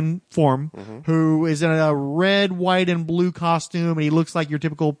artificial human form, who is in a red, white, and blue costume, and he looks like your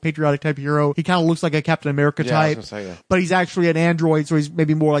typical patriotic type hero. He kind of looks like a Captain America Yeah, I was type, gonna say that. but he's actually an android, so he's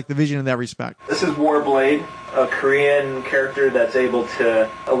maybe more like the Vision in that respect. This is Warblade, a Korean character that's able to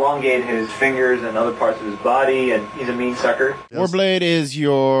elongate his fingers and other parts of his body, and he's a mean sucker. Warblade is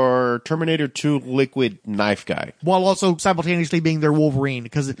your Terminator 2 liquid knife guy. While also simultaneously being their Wolverine,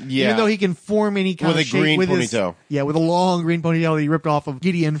 because even though he can form any kind With of a shape green with ponytail. with a long green ponytail that he ripped off of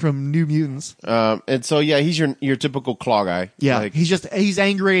Gideon from New Mutants. And so, yeah, he's your typical claw guy. Yeah, Like, he's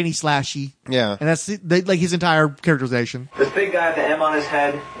angry and he's slashy. Yeah. And that's like his entire characterization. This big guy with the M on his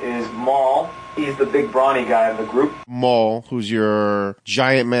head is Maul. He's the big brawny guy of the group. Maul, who's your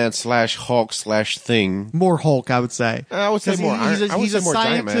giant man slash Hulk slash thing. More Hulk, I would say. I would say 'Cause more. He's a more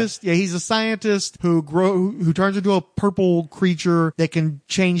giant man. scientist. Yeah, he's a scientist who turns into a purple creature that can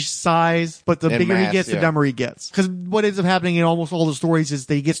change size. But the And bigger mass, he gets, the yeah. dumber he gets. Because what ends up happening in almost all the stories is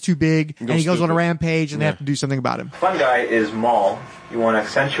that he gets too big and he goes on a stupid. rampage, and they Yeah. have to do something about him. Fun guy is Maul. You want to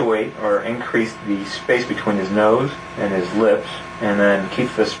accentuate or increase the space between his nose and his lips, and then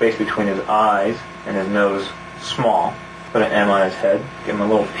keep the space between his eyes and his nose small. Put an M on his head. Give him a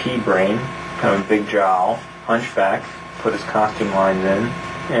little pea brain, kind of a big jowl, hunchback. Put his costume lines in,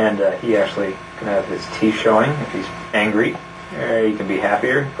 and he actually can have his teeth showing if he's angry. He can be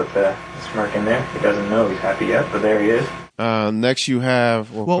happier. Put the smirk in there. He doesn't know he's happy yet, but there he is. Next you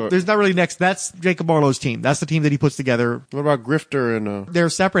have... Well, there's not really next. That's Jacob Marlowe's team. That's the team that he puts together. What about Grifter and... They're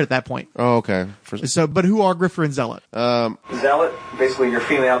separate at that point. Oh, okay. But who are Grifter and Zealot? Zealot, basically your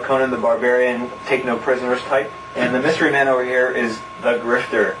female Conan the Barbarian, take no prisoners type. And the mystery man over here is the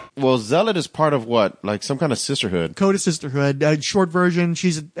Grifter. Well, Zealot is part of what? Like some kind of sisterhood. Coda Sisterhood. Short version,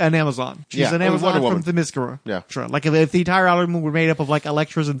 she's an Amazon. She's Yeah, an Wonder Amazon from Woman. Themyscira. Yeah. Sure. Like if the entire album were made up of like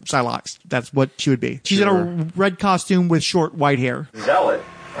Electras and Psylocke, that's what she would be. She's in a red costume with short white hair. Zealot,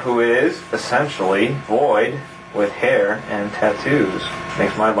 who is essentially void with hair and tattoos.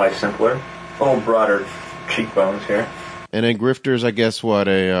 Makes my life simpler. A little broader cheekbones here. And then Grifter's, I guess, what?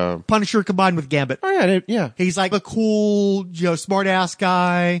 Punisher combined with Gambit. Oh, yeah, yeah. He's like a cool, smart ass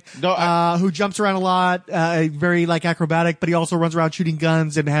guy, who jumps around a lot, very like acrobatic, but he also runs around shooting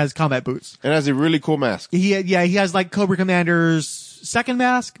guns and has combat boots. And has a really cool mask. He has like Cobra Commander's second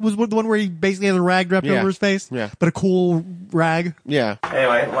mask was the one where he basically has a rag wrapped over his face. Yeah. But a cool rag. Yeah.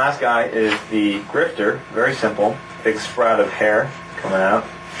 Anyway, last guy is the Grifter. Very simple. Big sprout of hair coming out.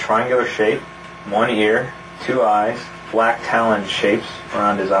 Triangular shape. One ear. 2 eyes. Black talon shapes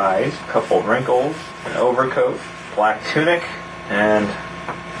around his eyes. Couple wrinkles. An overcoat. Black tunic. And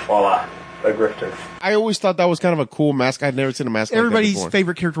voila. The Grifter. I always thought that was kind of a cool mask. I'd never seen a mask Everybody's like that before.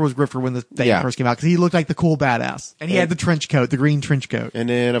 favorite character was Grifter when the thing first came out because he looked like the cool badass. And he had the trench coat, the green trench coat. And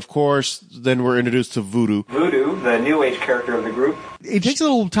then, of course, then we're introduced to Voodoo. Voodoo, the new age character of the group. It takes a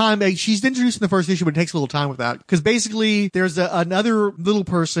little time. She's introduced in the first issue, but it takes a little time with that. Because basically, there's another little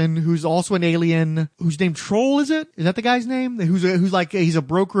person who's also an alien, who's named Troll, is it? Is that the guy's name? Who's like, he's a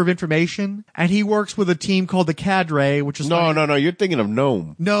broker of information. And he works with a team called the Cadre, which is No, you're thinking of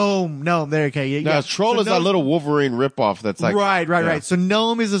Gnome. Gnome. There, okay. No, Troll is that little Wolverine ripoff that's like... Right. So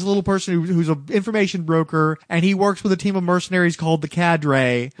Gnome is this little person who's an information broker, and he works with a team of mercenaries called the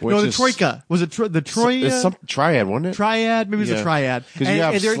Cadre. The Troika. Was it the Troika? It's some Triad, wasn't it? Triad? Maybe it was a Triad. Because you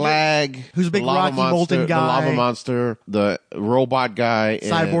have Slag, who's a big Lava Rocky Monster, Molten guy. the Lava Monster, the robot guy.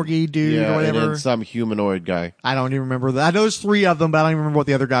 Cyborgy dude or whatever. And then some humanoid guy. I don't even remember that. I know there's 3 of them, but I don't even remember what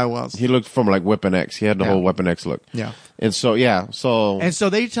the other guy was. He looked from like Weapon X. He had the whole Weapon X look. Yeah. And so, And so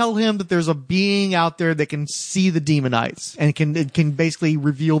they tell him that there's a being out there that can see the Demonites and can basically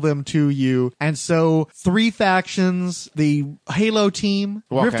reveal them to you. And so 3 factions, the Halo team,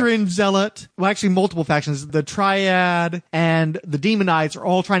 Grifter and Zealot, well actually multiple factions, the Triad and the Demonites are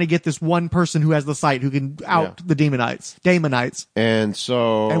all trying to get this one person who has the sight, who can out the Demonites. And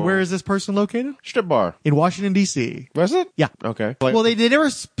so... And where is this person located? Strip bar. In Washington, D.C. Was it? Yeah. Okay. Well, they never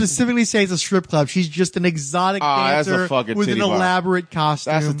specifically say it's a strip club. She's just an exotic dancer with an elaborate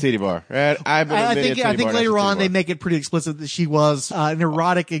costume. That's a titty bar. I think later on they make it pretty explicit that she was an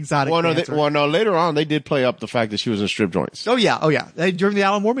erotic exotic dancer. Later on they did play up the fact that she was in strip joints. Oh yeah. During the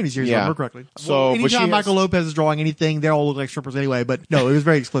Alan Moore miniseries, if I remember correctly. So anytime Michael Lopez is drawing anything, they all look like strippers anyway. But no, it was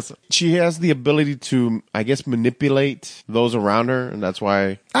very explicit. She has the ability to, I guess, manipulate those around her, and that's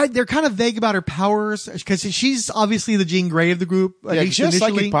why they're kind of vague about her powers because she's obviously the Jean Grey of the group. She has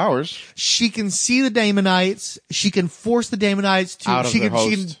psychic powers. She can see the Demonites. She can force the Daemonites to Out of their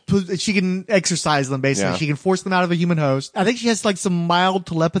host. she can exercise them basically. Yeah. She can force them out of a human host. I think she has like some mild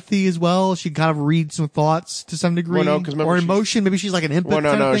telepathy as well. She can kind of read some thoughts to some degree. Well, no, 'cause remember or she- emotion. Maybe she's like an input. Well, no,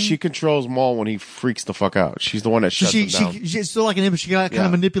 kind of no. thing. She controls Maul when he freaks the fuck out. She's the one that So shuts him down. she's still like an input. She can kind Yeah.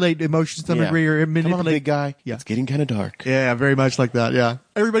 of manipulate emotions to some Yeah. degree or Come on, manipulate. big guy. Yeah. It's getting kind of dark. Yeah, very much like that. Yeah.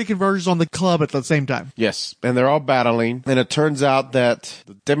 Everybody converges on the club at the same time. Yes, and they're all battling, and it turns out that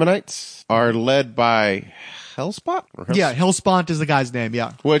the Demonites are led by Hellspot? Or Yeah, Hellspont is the guy's name.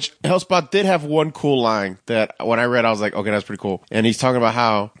 Yeah. Which Hellspot did have one cool line that when I read, I was like, okay, that's pretty cool. And he's talking about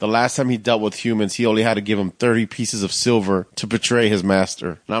how the last time he dealt with humans, he only had to give them 30 pieces of silver to betray his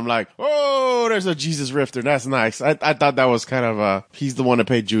master. And I'm like, oh, there's a Jesus Rifter. That's nice. I thought that was kind of he's the one that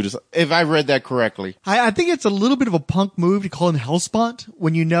paid Judas. If I read that correctly. I think it's a little bit of a punk move to call him Hellspont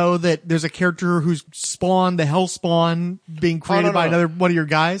when you know that there's a character who's spawned the Hellspawn being created by another one of your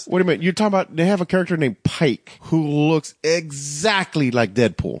guys. Wait a minute. You're talking about, they have a character named Pike who looks exactly like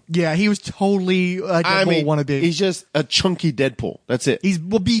Deadpool. Yeah, he was totally a Deadpool wannabe. He's just a chunky Deadpool. That's it. He's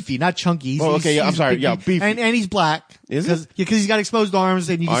beefy, not chunky. He's, Oh, okay, yeah, I'm he's sorry. big, Yeah, beefy. And he's black. Is Cause, it? Yeah, because he's got exposed arms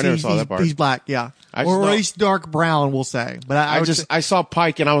and you Oh, I can never see saw that part. he's black. Yeah, I or just at least dark brown, we'll say. But I saw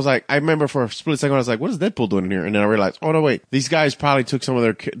Pike and I was like, I remember for a split second I was like, what is Deadpool doing in here? And then I realized, oh no, wait, these guys probably took some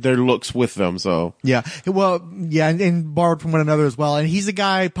of their looks with them. So yeah, well, yeah, and borrowed from one another as well. And he's a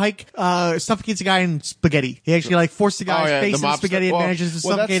guy. Pike suffocates a guy in spaghetti. He actually like forced the guy's face in spaghetti and manages to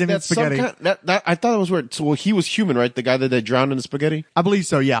suffocate him in spaghetti. I thought it was weird. So he was human, right? The guy that they drowned in the spaghetti. I believe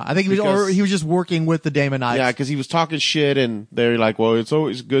so. Yeah, I think he was, or he was just working with the Daemonites. Yeah, because he was talking shit, and they're like, "Well, it's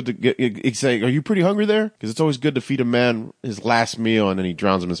always good to get." He's saying, "Are you pretty hungry there?" Because it's always good to feed a man his last meal, and then he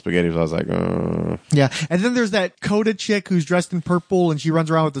drowns him in spaghetti. So I was like, Yeah, and then there's that Coda chick who's dressed in purple, and she runs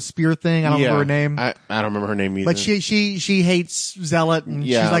around with the spear thing. I don't remember her name. I don't remember her name either. But she hates Zealot, and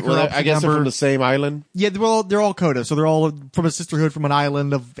she's like her I guess they're from the same island. Yeah, they're all Coda, so they're all from a sisterhood from an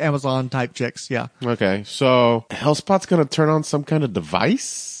island of Amazon type chicks. Yeah. Okay, so Hellspot's gonna turn on some kind of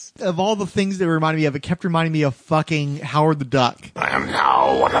device. Of all the things that reminded me of, it kept reminding me of fucking Howard the Duck. I am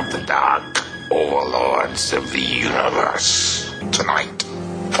now one of the dark overlords of the universe. Tonight,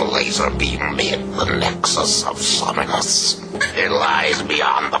 the laser beam hit the nexus of Summonus. It lies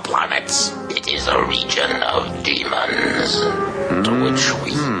beyond the planets. It is a region of demons, to which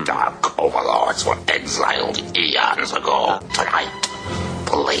we dark overlords were exiled eons ago. Tonight,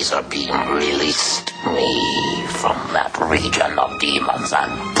 the laser beam released me from that region of demons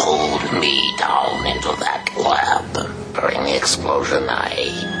and pulled me down into that lab. During the explosion, I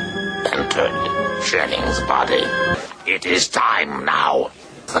entered Jennings' body. It is time now.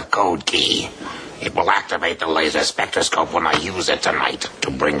 The code key. It will activate the laser spectroscope when I use it tonight to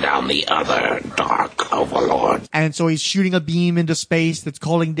bring down the other dark overlord. And so he's shooting a beam into space that's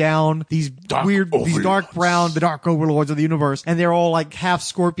calling down these these dark brown, the dark overlords of the universe. And they're all like half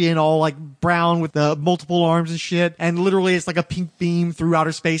scorpion, all like brown with the multiple arms and shit. And literally it's like a pink beam through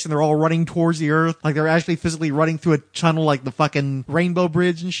outer space and they're all running towards the earth. Like they're actually physically running through a tunnel like the fucking Rainbow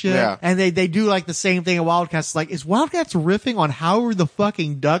Bridge and shit. Yeah. And they do like the same thing in Wildcats. It's like, is Wildcats riffing on Howard the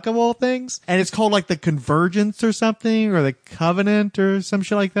fucking Duck of all things? And it's called like the Convergence or something, or the Covenant or some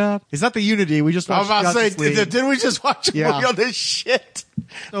shit like that. It's not the Unity. We just I was watched about to Justice say, League. didn't we just watch a Yeah. movie on this shit?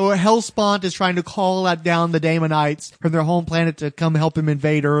 So Hellspont is trying to call out down the Daemonites from their home planet to come help him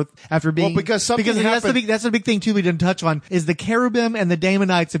invade Earth after being because something happened. that's the big thing too we didn't touch on is the Cherubim and the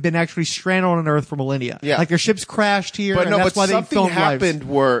Daemonites have been actually stranded on Earth for millennia. Yeah. Like their ships crashed here, But and no, that's but why they something filmed happened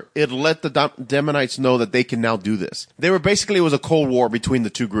where it let the Demonites know that they can now do this. They were basically, it was a cold war between the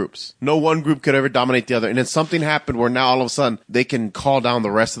two groups. No one group could ever dominate the other. And then something happened where now all of a sudden they can call down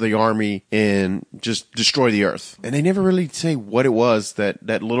the rest of the army and just destroy the Earth. And they never really say what it was,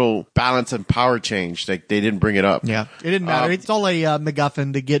 that little balance and power change. Like they didn't bring it up. Yeah, it didn't matter. It's all a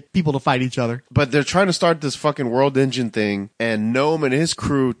MacGuffin to get people to fight each other. But they're trying to start this fucking world engine thing, and Gnome and his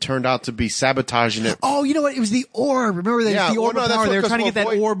crew turned out to be sabotaging it. Oh, you know what? It was the orb. Remember that? The orb of power. They were trying to get that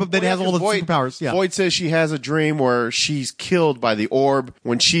orb that has all the superpowers. Yeah. Void says she has a dream where she's killed by the orb.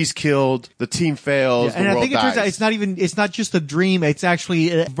 When she's killed, the team fails. And the I world think it turns out dies. it's not just a dream. It's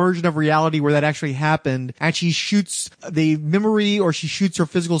actually a version of reality where that actually happened. And she shoots the memory, or she shoots her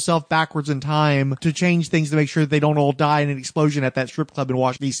physical self backwards in time to change things to make sure that they don't all die in an explosion at that strip club in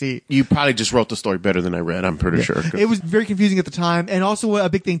Washington, D.C. You probably just wrote the story better than I read. I'm pretty sure. It was very confusing at the time. And also a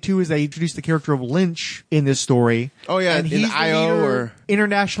big thing too is they introduced the character of Lynch in this story. Oh yeah, and in he's the IO leader- or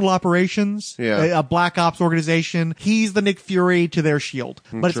International Operations, a Black Ops organization. He's the Nick Fury to their Shield.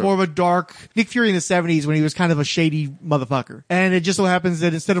 But it's more of a dark Nick Fury in the 70s when he was kind of a shady motherfucker. And it just so happens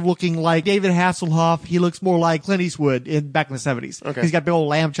that instead of looking like David Hasselhoff, he looks more like Clint Eastwood back in the 70s. Okay. He's got big old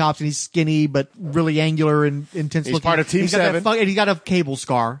lamb chops and he's skinny but really angular and intense looking. He's part of Team 7. And he's got a cable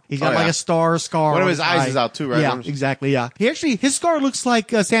scar. He's got like a scar. One of his eyes is out too, right? Yeah, exactly, yeah. His scar looks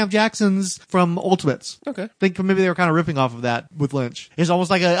like Sam Jackson's from Ultimates. Okay. I think maybe they were kind of ripping off of that with Lynch. It's almost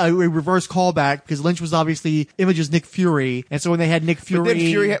like a reverse callback because Lynch was obviously Image's Nick Fury, and so when they had Nick Fury... But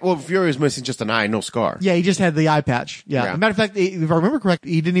then Fury was missing just an eye, no scar. Yeah, he just had the eye patch. Yeah. As a matter of fact, if I remember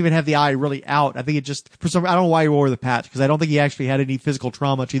correctly, he didn't even have the eye really out. I think it just, for some, I don't know why he wore the patch, because I don't think he actually had any physical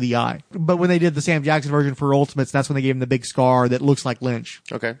trauma to the eye. But when they did the Sam Jackson version for Ultimates, that's when they gave him the big scar that looks like Lynch.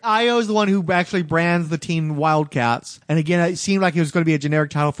 Okay. Io is the one who actually brands the team Wildcats. And again, it seemed like it was going to be a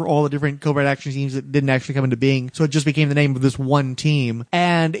generic title for all the different covert action teams that didn't actually come into being. So it just became the name of this one team.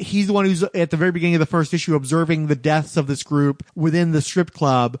 And he's the one who's at the very beginning of the first issue observing the deaths of this group within the strip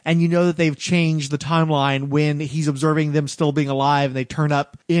club. And you know that they've changed the timeline when he's observing them still being alive and they turn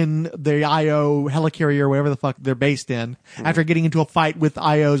up in the Io helicarrier, whatever the fuck they're based in, after getting into a fight with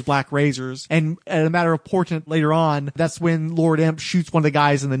Io's Black Razors. And at a matter of portent later on, that's when Lord Imp shoots one of the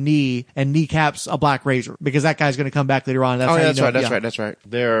guys in the knee and kneecaps a Black Razor, because that guy's going to come back later on. That's right.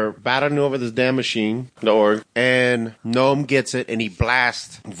 They're battling over this damn machine, the org, and Gnome gets it and he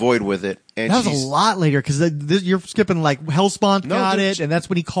blasts Void with it. And that was a lot later, because you're skipping like Hellspawn got it, and that's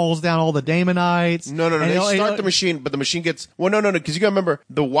when he calls down all the Daemonites. No. They start the machine, but the machine gets... Well, no, because you gotta remember,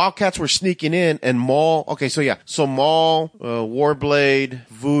 the Wildcats were sneaking in, and Maul... Okay, so Maul, Warblade,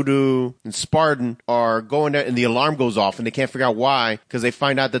 Voodoo, and Spartan are going there, and the alarm goes off, and they can't figure out why, because they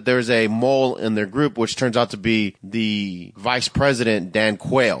find out that there's a mole in their group, which turns out to be the Vice President, Dan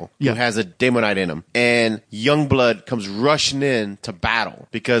Quayle, who has a Daemonite in him. And Youngblood comes rushing in to battle,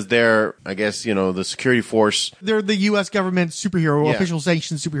 because they're... I guess, the security force. They're the U.S. government superhero, official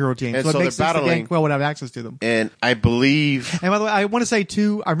sanctioned superhero team. And so it makes sense that battling. Dan Quayle would have access to them. And I believe... And by the way, I want to say,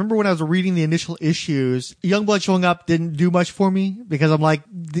 too, I remember when I was reading the initial issues, Youngblood showing up didn't do much for me, because I'm like,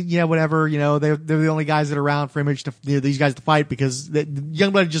 whatever, they're the only guys that are around for Image to, these guys to fight, because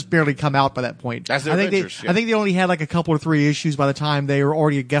Youngblood had just barely come out by that point. That's their adventures, I think they only had like a couple or three issues by the time they were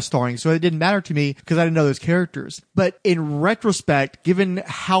already guest starring, so it didn't matter to me, because I didn't know those characters. But in retrospect, given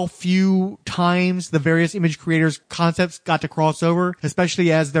how few times the various Image creators' concepts got to cross over, especially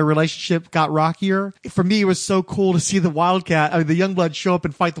as their relationship got rockier. For me, it was so cool to see the Youngblood show up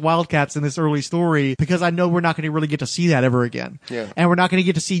and fight the Wildcats in this early story, because I know we're not going to really get to see that ever again. Yeah. And we're not going to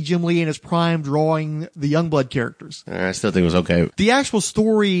get to see Jim Lee in his prime drawing the Youngblood characters. I still think it was okay. The actual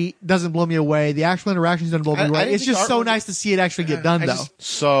story doesn't blow me away. The actual interactions don't blow me away. It's just so nice to see it actually get done, though.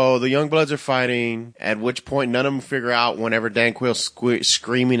 So the Youngbloods are fighting, at which point none of them figure out, whenever Dan Quayle's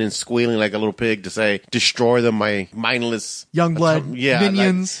screaming and squealing like a little pig, to say, destroy them, my mindless Youngblood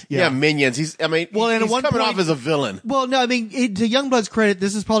minions. Minions. He's coming off as a villain. Well, no, I mean, to Youngblood's credit,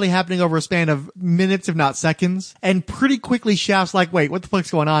 this is probably happening over a span of minutes, if not seconds. And pretty quickly, Shaft's like, wait, what the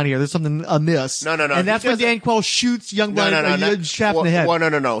fuck's going on here? There's something amiss. No. And that's when Dan Quayle shoots Youngblood Shaft in the head.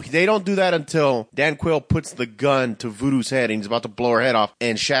 No. They don't do that until Dan Quayle puts the gun to Voodoo's head and he's about to blow her head off.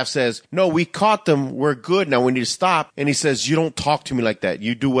 And Shaft says, no, we caught them. We're good. Now we need to stop. And he says, you don't talk to me like that.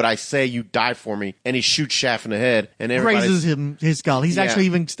 You do what I say. You die for me. And he shoots Shaft in the head, and raises his skull. He's actually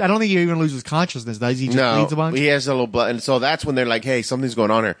I don't think he even loses consciousness, does he? Just bleeds a bunch? He has a little blood. And so that's when they're like, hey, something's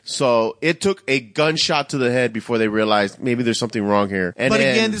going on here. So it took a gunshot to the head before they realized maybe there's something wrong here. But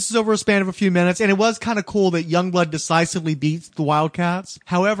again, this is over a span of a few minutes, and it was kind of cool that Youngblood decisively beats the Wildcats.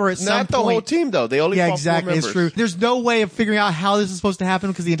 However, at some point... Not the whole team, though. They only fought 4 members. It's true. There's no way of figuring out how this is supposed to happen,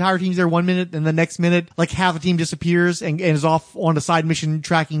 because the entire team's there 1 minute, and the next minute, like, half the team disappears and is off on a side mission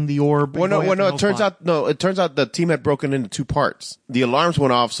tracking the orb. It turns out the team had broken into 2 parts. The alarms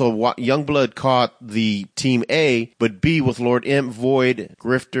went off, so Youngblood caught the team A, but B with Lord Imp, Void,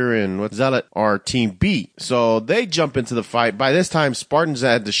 Grifter, and Zealot are team B. So they jump into the fight. By this time, Spartan's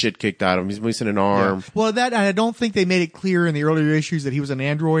had the shit kicked out of him. He's missing an arm. Yeah. Well, I don't think they made it clear in the earlier issues that he was an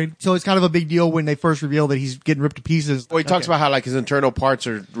android. So it's kind of a big deal when they first reveal that he's getting ripped to pieces. Well, he talks about how like his internal parts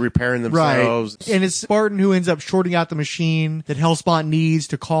are repairing themselves. Right. And it's Spartan who ends up shorting out the machine that Hellspawn needs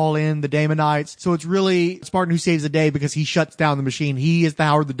to call call in the Daemonites. So it's really Spartan who saves the day because he shuts down the machine. He is the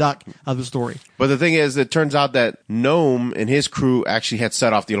Howard the Duck of the story. But the thing is, it turns out that Gnome and his crew actually had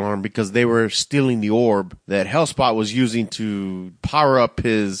set off the alarm because they were stealing the orb that Hellspot was using to power up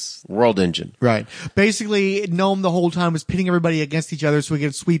his world engine. Right. Basically, Gnome the whole time was pitting everybody against each other so he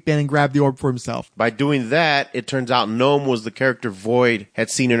could sweep in and grab the orb for himself. By doing that, it turns out Gnome was the character Void had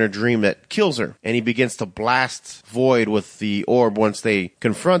seen in her dream that kills her. And he begins to blast Void with the orb once they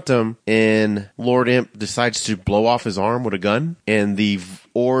confront him. And Lord Imp decides to blow off his arm with a gun. And the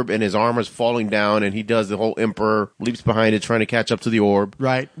orb and his arm is falling down, and he does the whole Emperor, leaps behind it, trying to catch up to the orb.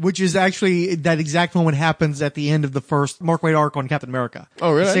 Right. Which is actually, that exact moment happens at the end of the first Mark Waid arc on Captain America.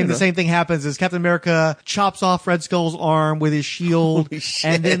 Oh, really? The same thing happens as Captain America chops off Red Skull's arm with his shield,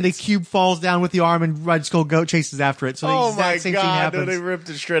 and then the cube falls down with the arm, and Red Skull chases after it. So the exact same thing happens. Dude, they ripped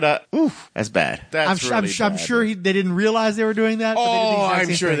it straight out. Oof, that's bad. That's I'm sure they didn't realize they were doing that. But they did the exact I'm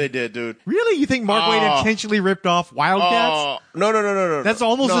same sure thing. they did, dude. Really? You think Mark Waid intentionally ripped off Wildcats? No. That's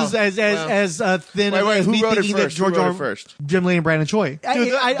almost as thin as who me wrote it thinking first? that George Who wrote R. it first? Jim Lee and Brandon Choi.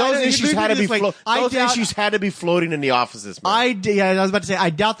 Dude, those issues had to be issues had to be floating in the offices, man. I was about to say, I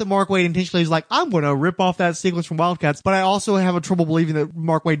doubt that Mark Waid intentionally was like, I'm going to rip off that sequence from Wildcats, but I also have a trouble believing that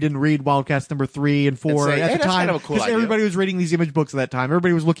Mark Waid didn't read Wildcats number 3 and 4 say, hey, at the that's time. kind of a cool idea. Everybody was reading these image books at that time.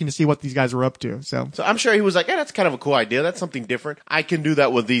 Everybody was looking to see what these guys were up to. So I'm sure he was like, that's kind of a cool idea. That's something different. I can do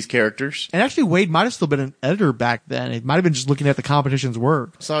that with these characters. And actually, Waid might have still been an editor back then. It might have been just looking at the competition's work.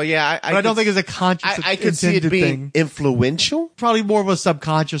 So yeah, I don't think it's a conscious I could see it being influential. Probably more of a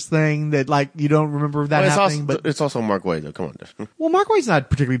subconscious thing that like you don't remember that happening. But it's also Mark Waid, though. Come on. Well, Mark Waid's not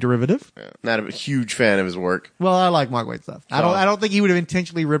particularly derivative. Yeah, not a huge fan of his work. Well, I like Mark Waid stuff. I don't think he would have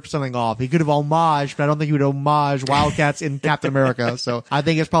intentionally ripped something off. He could have homaged, but I don't think he would homage Wildcats in Captain America. So I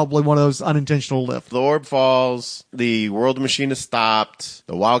think it's probably one of those unintentional lifts. The orb falls. The world machine is stopped.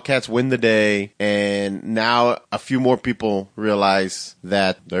 The Wildcats win the day, and now a few more people realize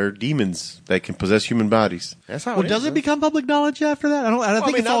that they're demons that can possess human bodies. That's how. Does it become public knowledge after that? I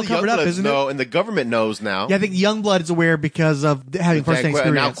think it's all covered up, isn't it? No, and the government knows now. Yeah, I think Youngblood is aware because of having first-hand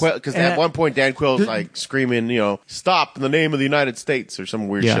experience. Because at one point Dan Quill's like screaming, stop in the name of the United States or some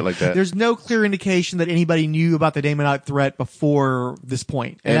weird shit like that. There's no clear indication that anybody knew about the Daemonite threat before this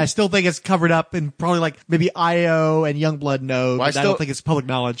point. And I still think it's covered up, and probably like maybe Io and Youngblood know, but I don't think it's public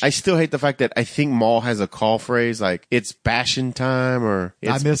knowledge. I still hate the fact that I think Maul has a call phrase like, it's bashing time, or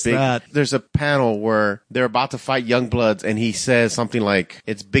it's I missed that. There's a panel where they're about to fight Youngbloods, and he says something like,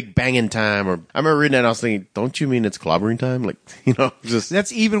 it's big banging time, or I remember reading that and I was thinking, don't you mean it's clobbering time? Like, just.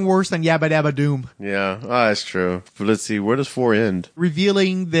 That's even worse than Yabba Dabba Doom. Yeah, that's true. But let's see, where does 4 end?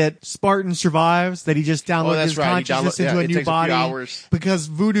 Revealing that Spartan survives, that he just downloaded his right. consciousness into a new body. Because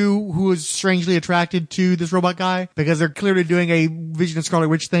Voodoo, who is strangely attracted to this robot guy, because they're clearly doing a Vision and Scarlet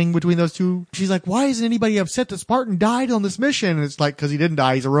Witch thing between those two. She's like, why isn't anybody upset that Spartan died on this mission? And it's like, because he didn't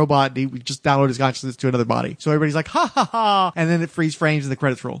die. He's a robot. He just downloaded his consciousness to another body. So everybody's like, ha ha ha. And then it freeze frames and the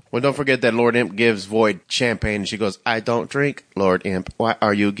credits roll. Well, don't forget that Lord Imp gives Void champagne, and she goes, I don't drink, Lord Imp. Why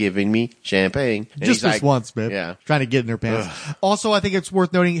are you giving me champagne? And Just this once, babe. Yeah. Trying to get in her pants. Also, I think it's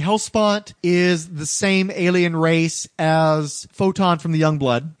worth noting, Hellspont is the same alien race as Photon from the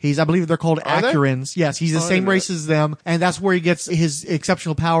Youngblood. I believe they're called Acurans. Yes, he's the same race as them, and that's where he gets his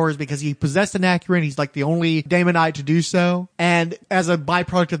exceptional powers, because he possessed an Acuran. He's like the only Daemonite to do so. And as a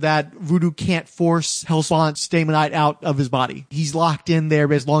byproduct of that, Voodoo can't force Hellspont's Daemonite out of his body. He's locked in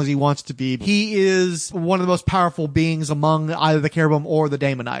there as long as he wants to be. He is one of the most powerful beings among either the Cherubim or the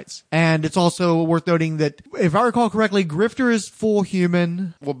Daemonites. And it's also worth noting that, if I recall correctly, Grifter is full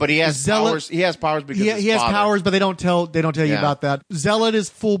human. Well, but he has powers. He has powers because he has powers, but they don't tell you about that. Zealot is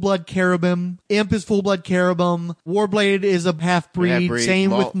full-blood Cherubim. Imp is full-blood Cherubim. Warblade is a half-breed.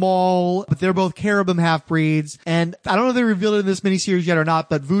 Same with Maul, but they're both Cherubim half-breeds. And I don't know if they revealed it in this miniseries yet or not,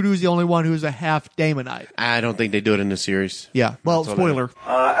 but Voodoo's the only one who's a half Daemonite. I don't think they do it in the series. Yeah. Well, spoiler.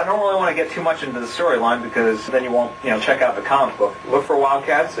 I don't really want to get too much into the storyline, because then you won't, check out the comic book. Look for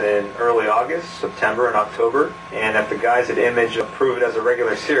Wildcats in early August, September, and October. And if the guys at Image approve it as a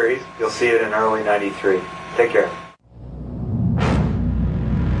regular series, you'll see it in early '93. Take care.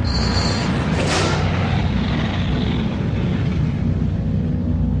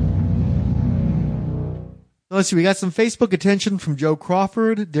 Let's see, we got some Facebook attention from Joe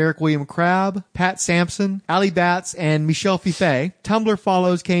Crawford, Derek William Crabb, Pat Sampson, Ali Batts, and Michelle Fife. Tumblr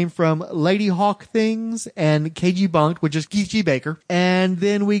follows came from Lady Hawk Things and KG Bunked, which is Keith G. Baker. And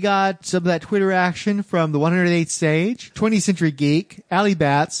then we got some of that Twitter action from the 108th Sage, 20th Century Geek, Ali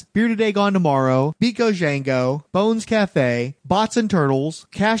Batts, Bearded Egg on Tomorrow, Biko Django, Bones Cafe, Bots and Turtles,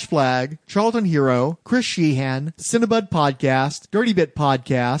 Cash Flag, Charlton Hero, Chris Sheehan, Cinnabud Podcast, Dirty Bit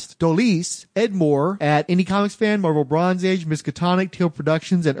Podcast, Dolise, Ed Moore at Indie Comics Fan, Marvel Bronze Age, Miskatonic, Teal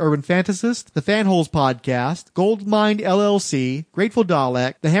Productions, and Urban Fantasist, The Fanholes Podcast, Goldmine LLC, Grateful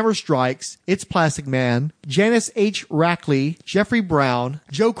Dalek, The Hammer Strikes, It's Plastic Man, Janice H. Rackley, Jeffrey Brown,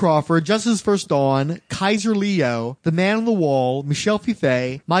 Joe Crawford, Justice First Dawn, Kaiser Leo, The Man on the Wall, Michelle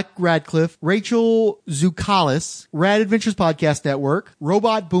Fife, Mike Radcliffe, Rachel Zukalis, Rad Adventures Podcast Network,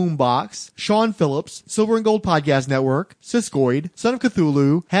 Robot Boombox, Sean Phillips, Silver and Gold Podcast Network, Siskoid, Son of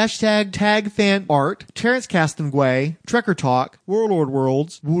Cthulhu, Hashtag Tag Fan Art, Terrence Castanguay, Trekker Talk, Warlord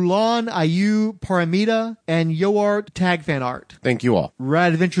Worlds, Wulan Ayu Paramita, and Yoart Tag Fan Art. Thank you all.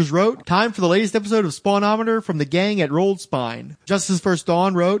 Rad Adventures wrote, time for the latest episode of Spawnometer from the gang at Rolled Spine. Justice First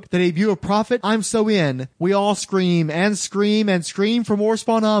Dawn wrote, the debut of Prophet, I'm so in. We all scream and scream and scream for more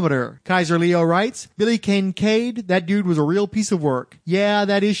Spawnometer. Kaiser Leo writes, Billy Kincaid, that dude was a real piece of work. Yeah,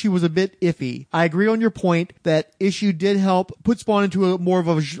 that issue was a bit iffy. I agree on your point that issue did help put Spawn into a more of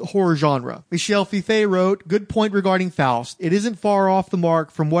a horror genre. Michelle Fife wrote, good point regarding Faust. It isn't far off the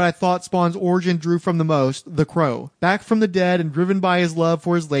mark from what I thought Spawn's origin drew from the most, the Crow. Back from the dead and driven by his love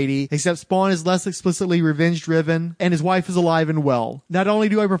for his lady, except Spawn is less explicitly revenge-driven, and his wife is alive and well. Not only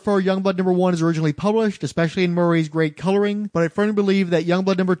do I prefer Youngblood #1 as originally published, especially in Murray's great coloring, but I firmly believe that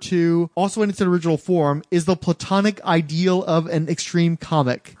Youngblood #2, also in its original form, is the platonic ideal of an extreme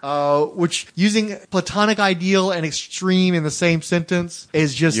comic. Which, using platonic ideal and extreme in the same sentence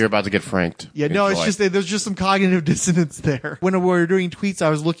is just... You're about to get franked. Yeah, no, Enjoy. it's just that there's just some cognitive dissonance there. When we were doing tweets, I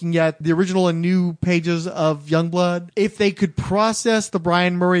was looking at the original and new pages of Youngblood. If they could process the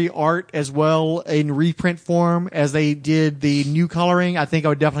Brian Murray art as well in reprint form as they did the new coloring, I think I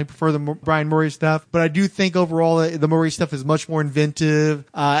would definitely prefer the Brian Murray stuff. But I do think overall the Murray stuff is much more inventive,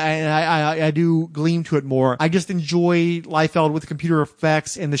 and I do gleam to it more. I just enjoy Liefeld with computer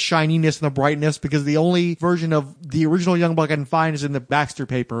effects and the shininess and the brightness, because the only version of the original Youngblood I can find is in the Baxter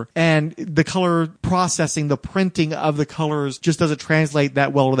paper, and the color processing, the printing of the colors just doesn't translate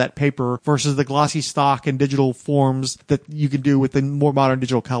that well to that paper versus the glossy stock and digital forms that you can do with the more modern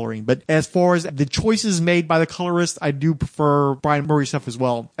digital coloring. But as far as the choices made by the colorist, I do prefer Brian Murray stuff as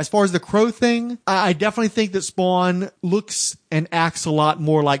well. As far as the Crow thing, I definitely think that Spawn looks and acts a lot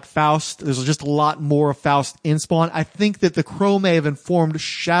more like Faust. There's just a lot more of Faust in Spawn. I think that the Crow may have informed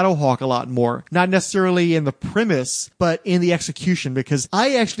Shadowhawk a lot more. Not necessarily in the premise, but in the execution, because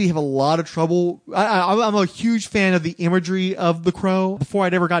I actually have a lot of trouble. I'm a huge fan of the imagery of the Crow. Before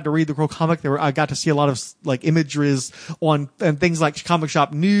I'd ever got to read the Crow comic, I got to see a lot of like imageries on and things like comic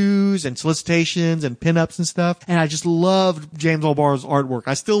shop news and solicitations and pinups and stuff. And I just loved James Albar's artwork.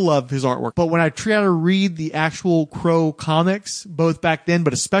 I still love his artwork. But when I try to read the actual Crow comics, both back then,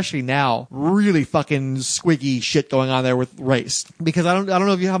 but especially now, really fucking squiggy shit going on there with race. Because I don't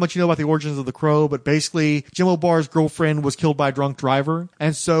know how much you know about the origins of the Crow, but basically Jim O'Barr's girlfriend was killed by a drunk driver.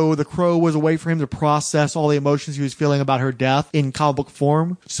 And so the Crow was a way for him to process all the emotions he was feeling about her death in comic book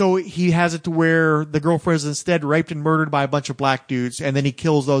form. So he has it to where the girlfriend is instead raped and murdered by a bunch of black dudes, and then he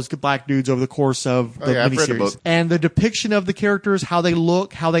kills those black dudes over the course of the I've read the miniseries. book. And the depiction of the characters, how they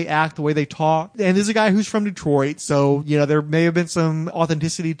look, how they act, the way they talk. And there's a guy who's from Detroit, so, you know, there may have been some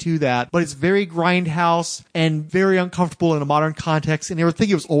authenticity to that, but it's very grindhouse and very uncomfortable in a modern context. And I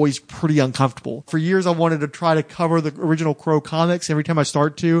think it was always pretty uncomfortable. For years, I wanted to try to cover the original Crow comics. Every time I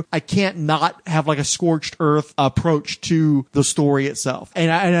start to, I can't not have like a scorched earth approach to the story itself. And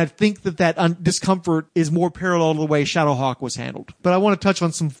I think that discomfort is more parallel to the way Shadowhawk was handled. But I want to touch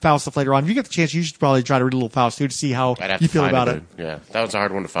on some Faust stuff later on. If you get the chance, you should probably try to read a little Faust too to see how you feel about it. Yeah, that was a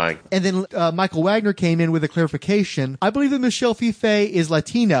hard one to find. And then Michael Wagner came in with a clarification. I believe that Michelle Fife is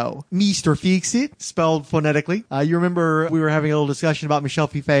Latino. Mr. Fix-It, spelled phonetically. You remember we were having a little discussion about Michelle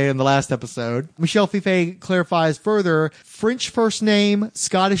Fife in the last episode. Michelle Fife clarifies further, French first name,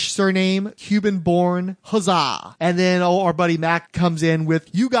 Scottish surname, Cuban born, huzzah. And then our buddy Mac comes in with,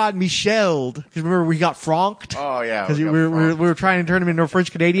 you got Michelle'd. Because remember we got Franked? Oh, yeah. Because we were trying to turn him into a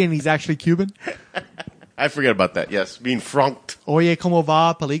French Canadian and he's actually Cuban. I forget about that, yes. Being frunked. Oye, como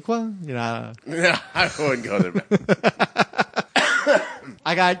va, película? You know. Yeah, I wouldn't go there, man.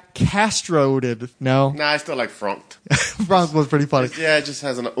 I got castroed. No. Nah, I still like frunked. Frunk was pretty funny. Yeah, it just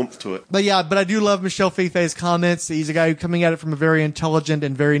has an oomph to it. But I do love Michelle Fife's comments. He's a guy who's coming at it from a very intelligent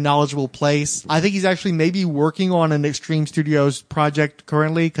and very knowledgeable place. I think he's actually maybe working on an Extreme Studios project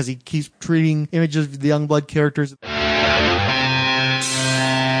currently because he keeps treating images of the Youngblood characters.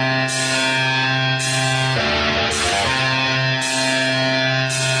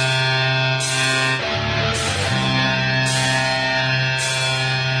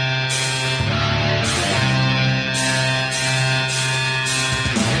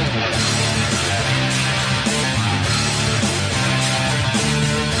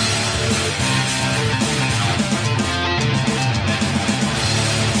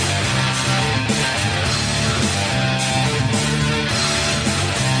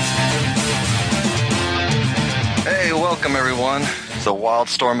 Welcome, everyone. It's the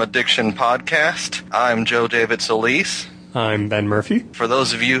Wildstorm Addiction Podcast. I'm Joe David Solis. I'm Ben Murphy. For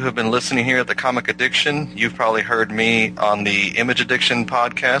those of you who have been listening here at the Comic Addiction, you've probably heard me on the Image Addiction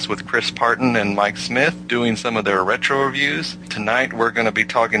podcast with Chris Parton and Mike Smith doing some of their retro reviews. Tonight we're going to be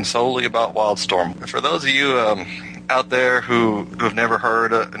talking solely about Wildstorm. For those of you out there who have never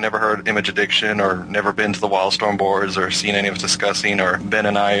heard Image Addiction or never been to the Wildstorm boards or seen any of us discussing, or Ben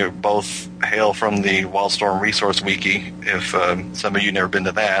and I both hail from the Wildstorm Resource Wiki. If some of you never been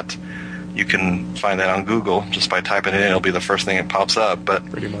to that, you can find that on Google just by typing it in. It'll be the first thing that pops up. But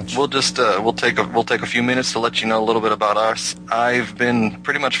pretty much, we'll just we'll take a few minutes to let you know a little bit about us. I've been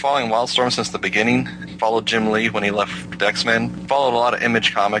pretty much following Wildstorm since the beginning. Followed Jim Lee when he left X-Men. Followed a lot of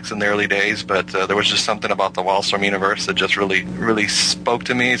Image comics in the early days, but there was just something about the Wildstorm universe that just really spoke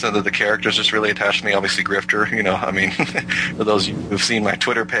to me. So that the characters just really attached to me. Obviously, Grifter. For those who've seen my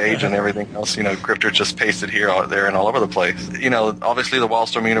Twitter page and everything else, Grifter just pasted here, there, and all over the place. Obviously, the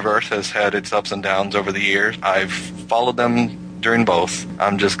Wildstorm universe has had its ups and downs over the years. I've followed them during both.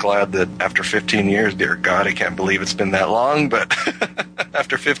 I'm just glad that after 15 years, dear God, I can't believe it's been that long, but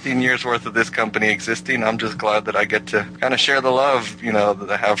after 15 years worth of this company existing, I'm just glad that I get to kind of share the love, that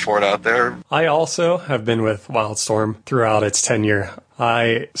I have for it out there. I also have been with Wildstorm throughout its tenure.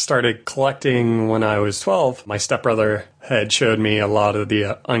 I started collecting when I was 12. My stepbrother had showed me a lot of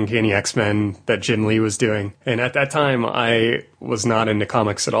the Uncanny X-Men that Jim Lee was doing. And at that time, I was not into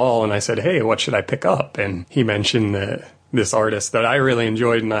comics at all. And I said, hey, what should I pick up? And he mentioned this artist that I really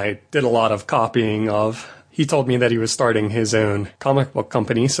enjoyed and I did a lot of copying of. He told me that he was starting his own comic book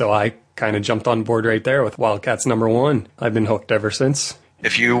company, so I kind of jumped on board right there with Wildcats #1. I've been hooked ever since.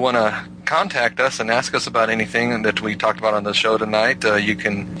 If you want to contact us and ask us about anything that we talked about on the show tonight, you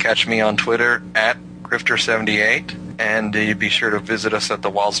can catch me on Twitter at Grifter78, and you be sure to visit us at the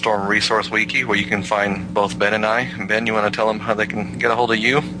Wildstorm Resource Wiki, where you can find both Ben and I. Ben, you want to tell them how they can get a hold of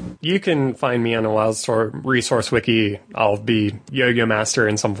you? You can find me on the Wildstorm Resource Wiki. I'll be Yo-Yo Master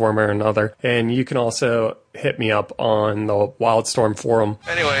in some form or another. And you can also hit me up on the Wildstorm forum.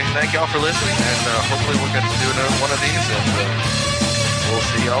 Anyway, thank y'all for listening, and hopefully we'll get to do another one of these, and we'll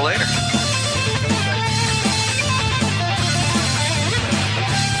see y'all later.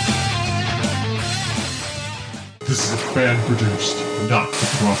 This is a fan-produced,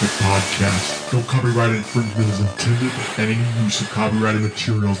 not-for-profit podcast. No copyright infringement is intended. Any use of copyrighted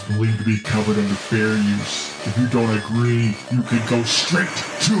materials believed to be covered under fair use. If you don't agree, you can go straight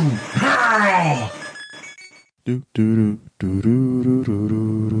to hell! Do do do do do do do.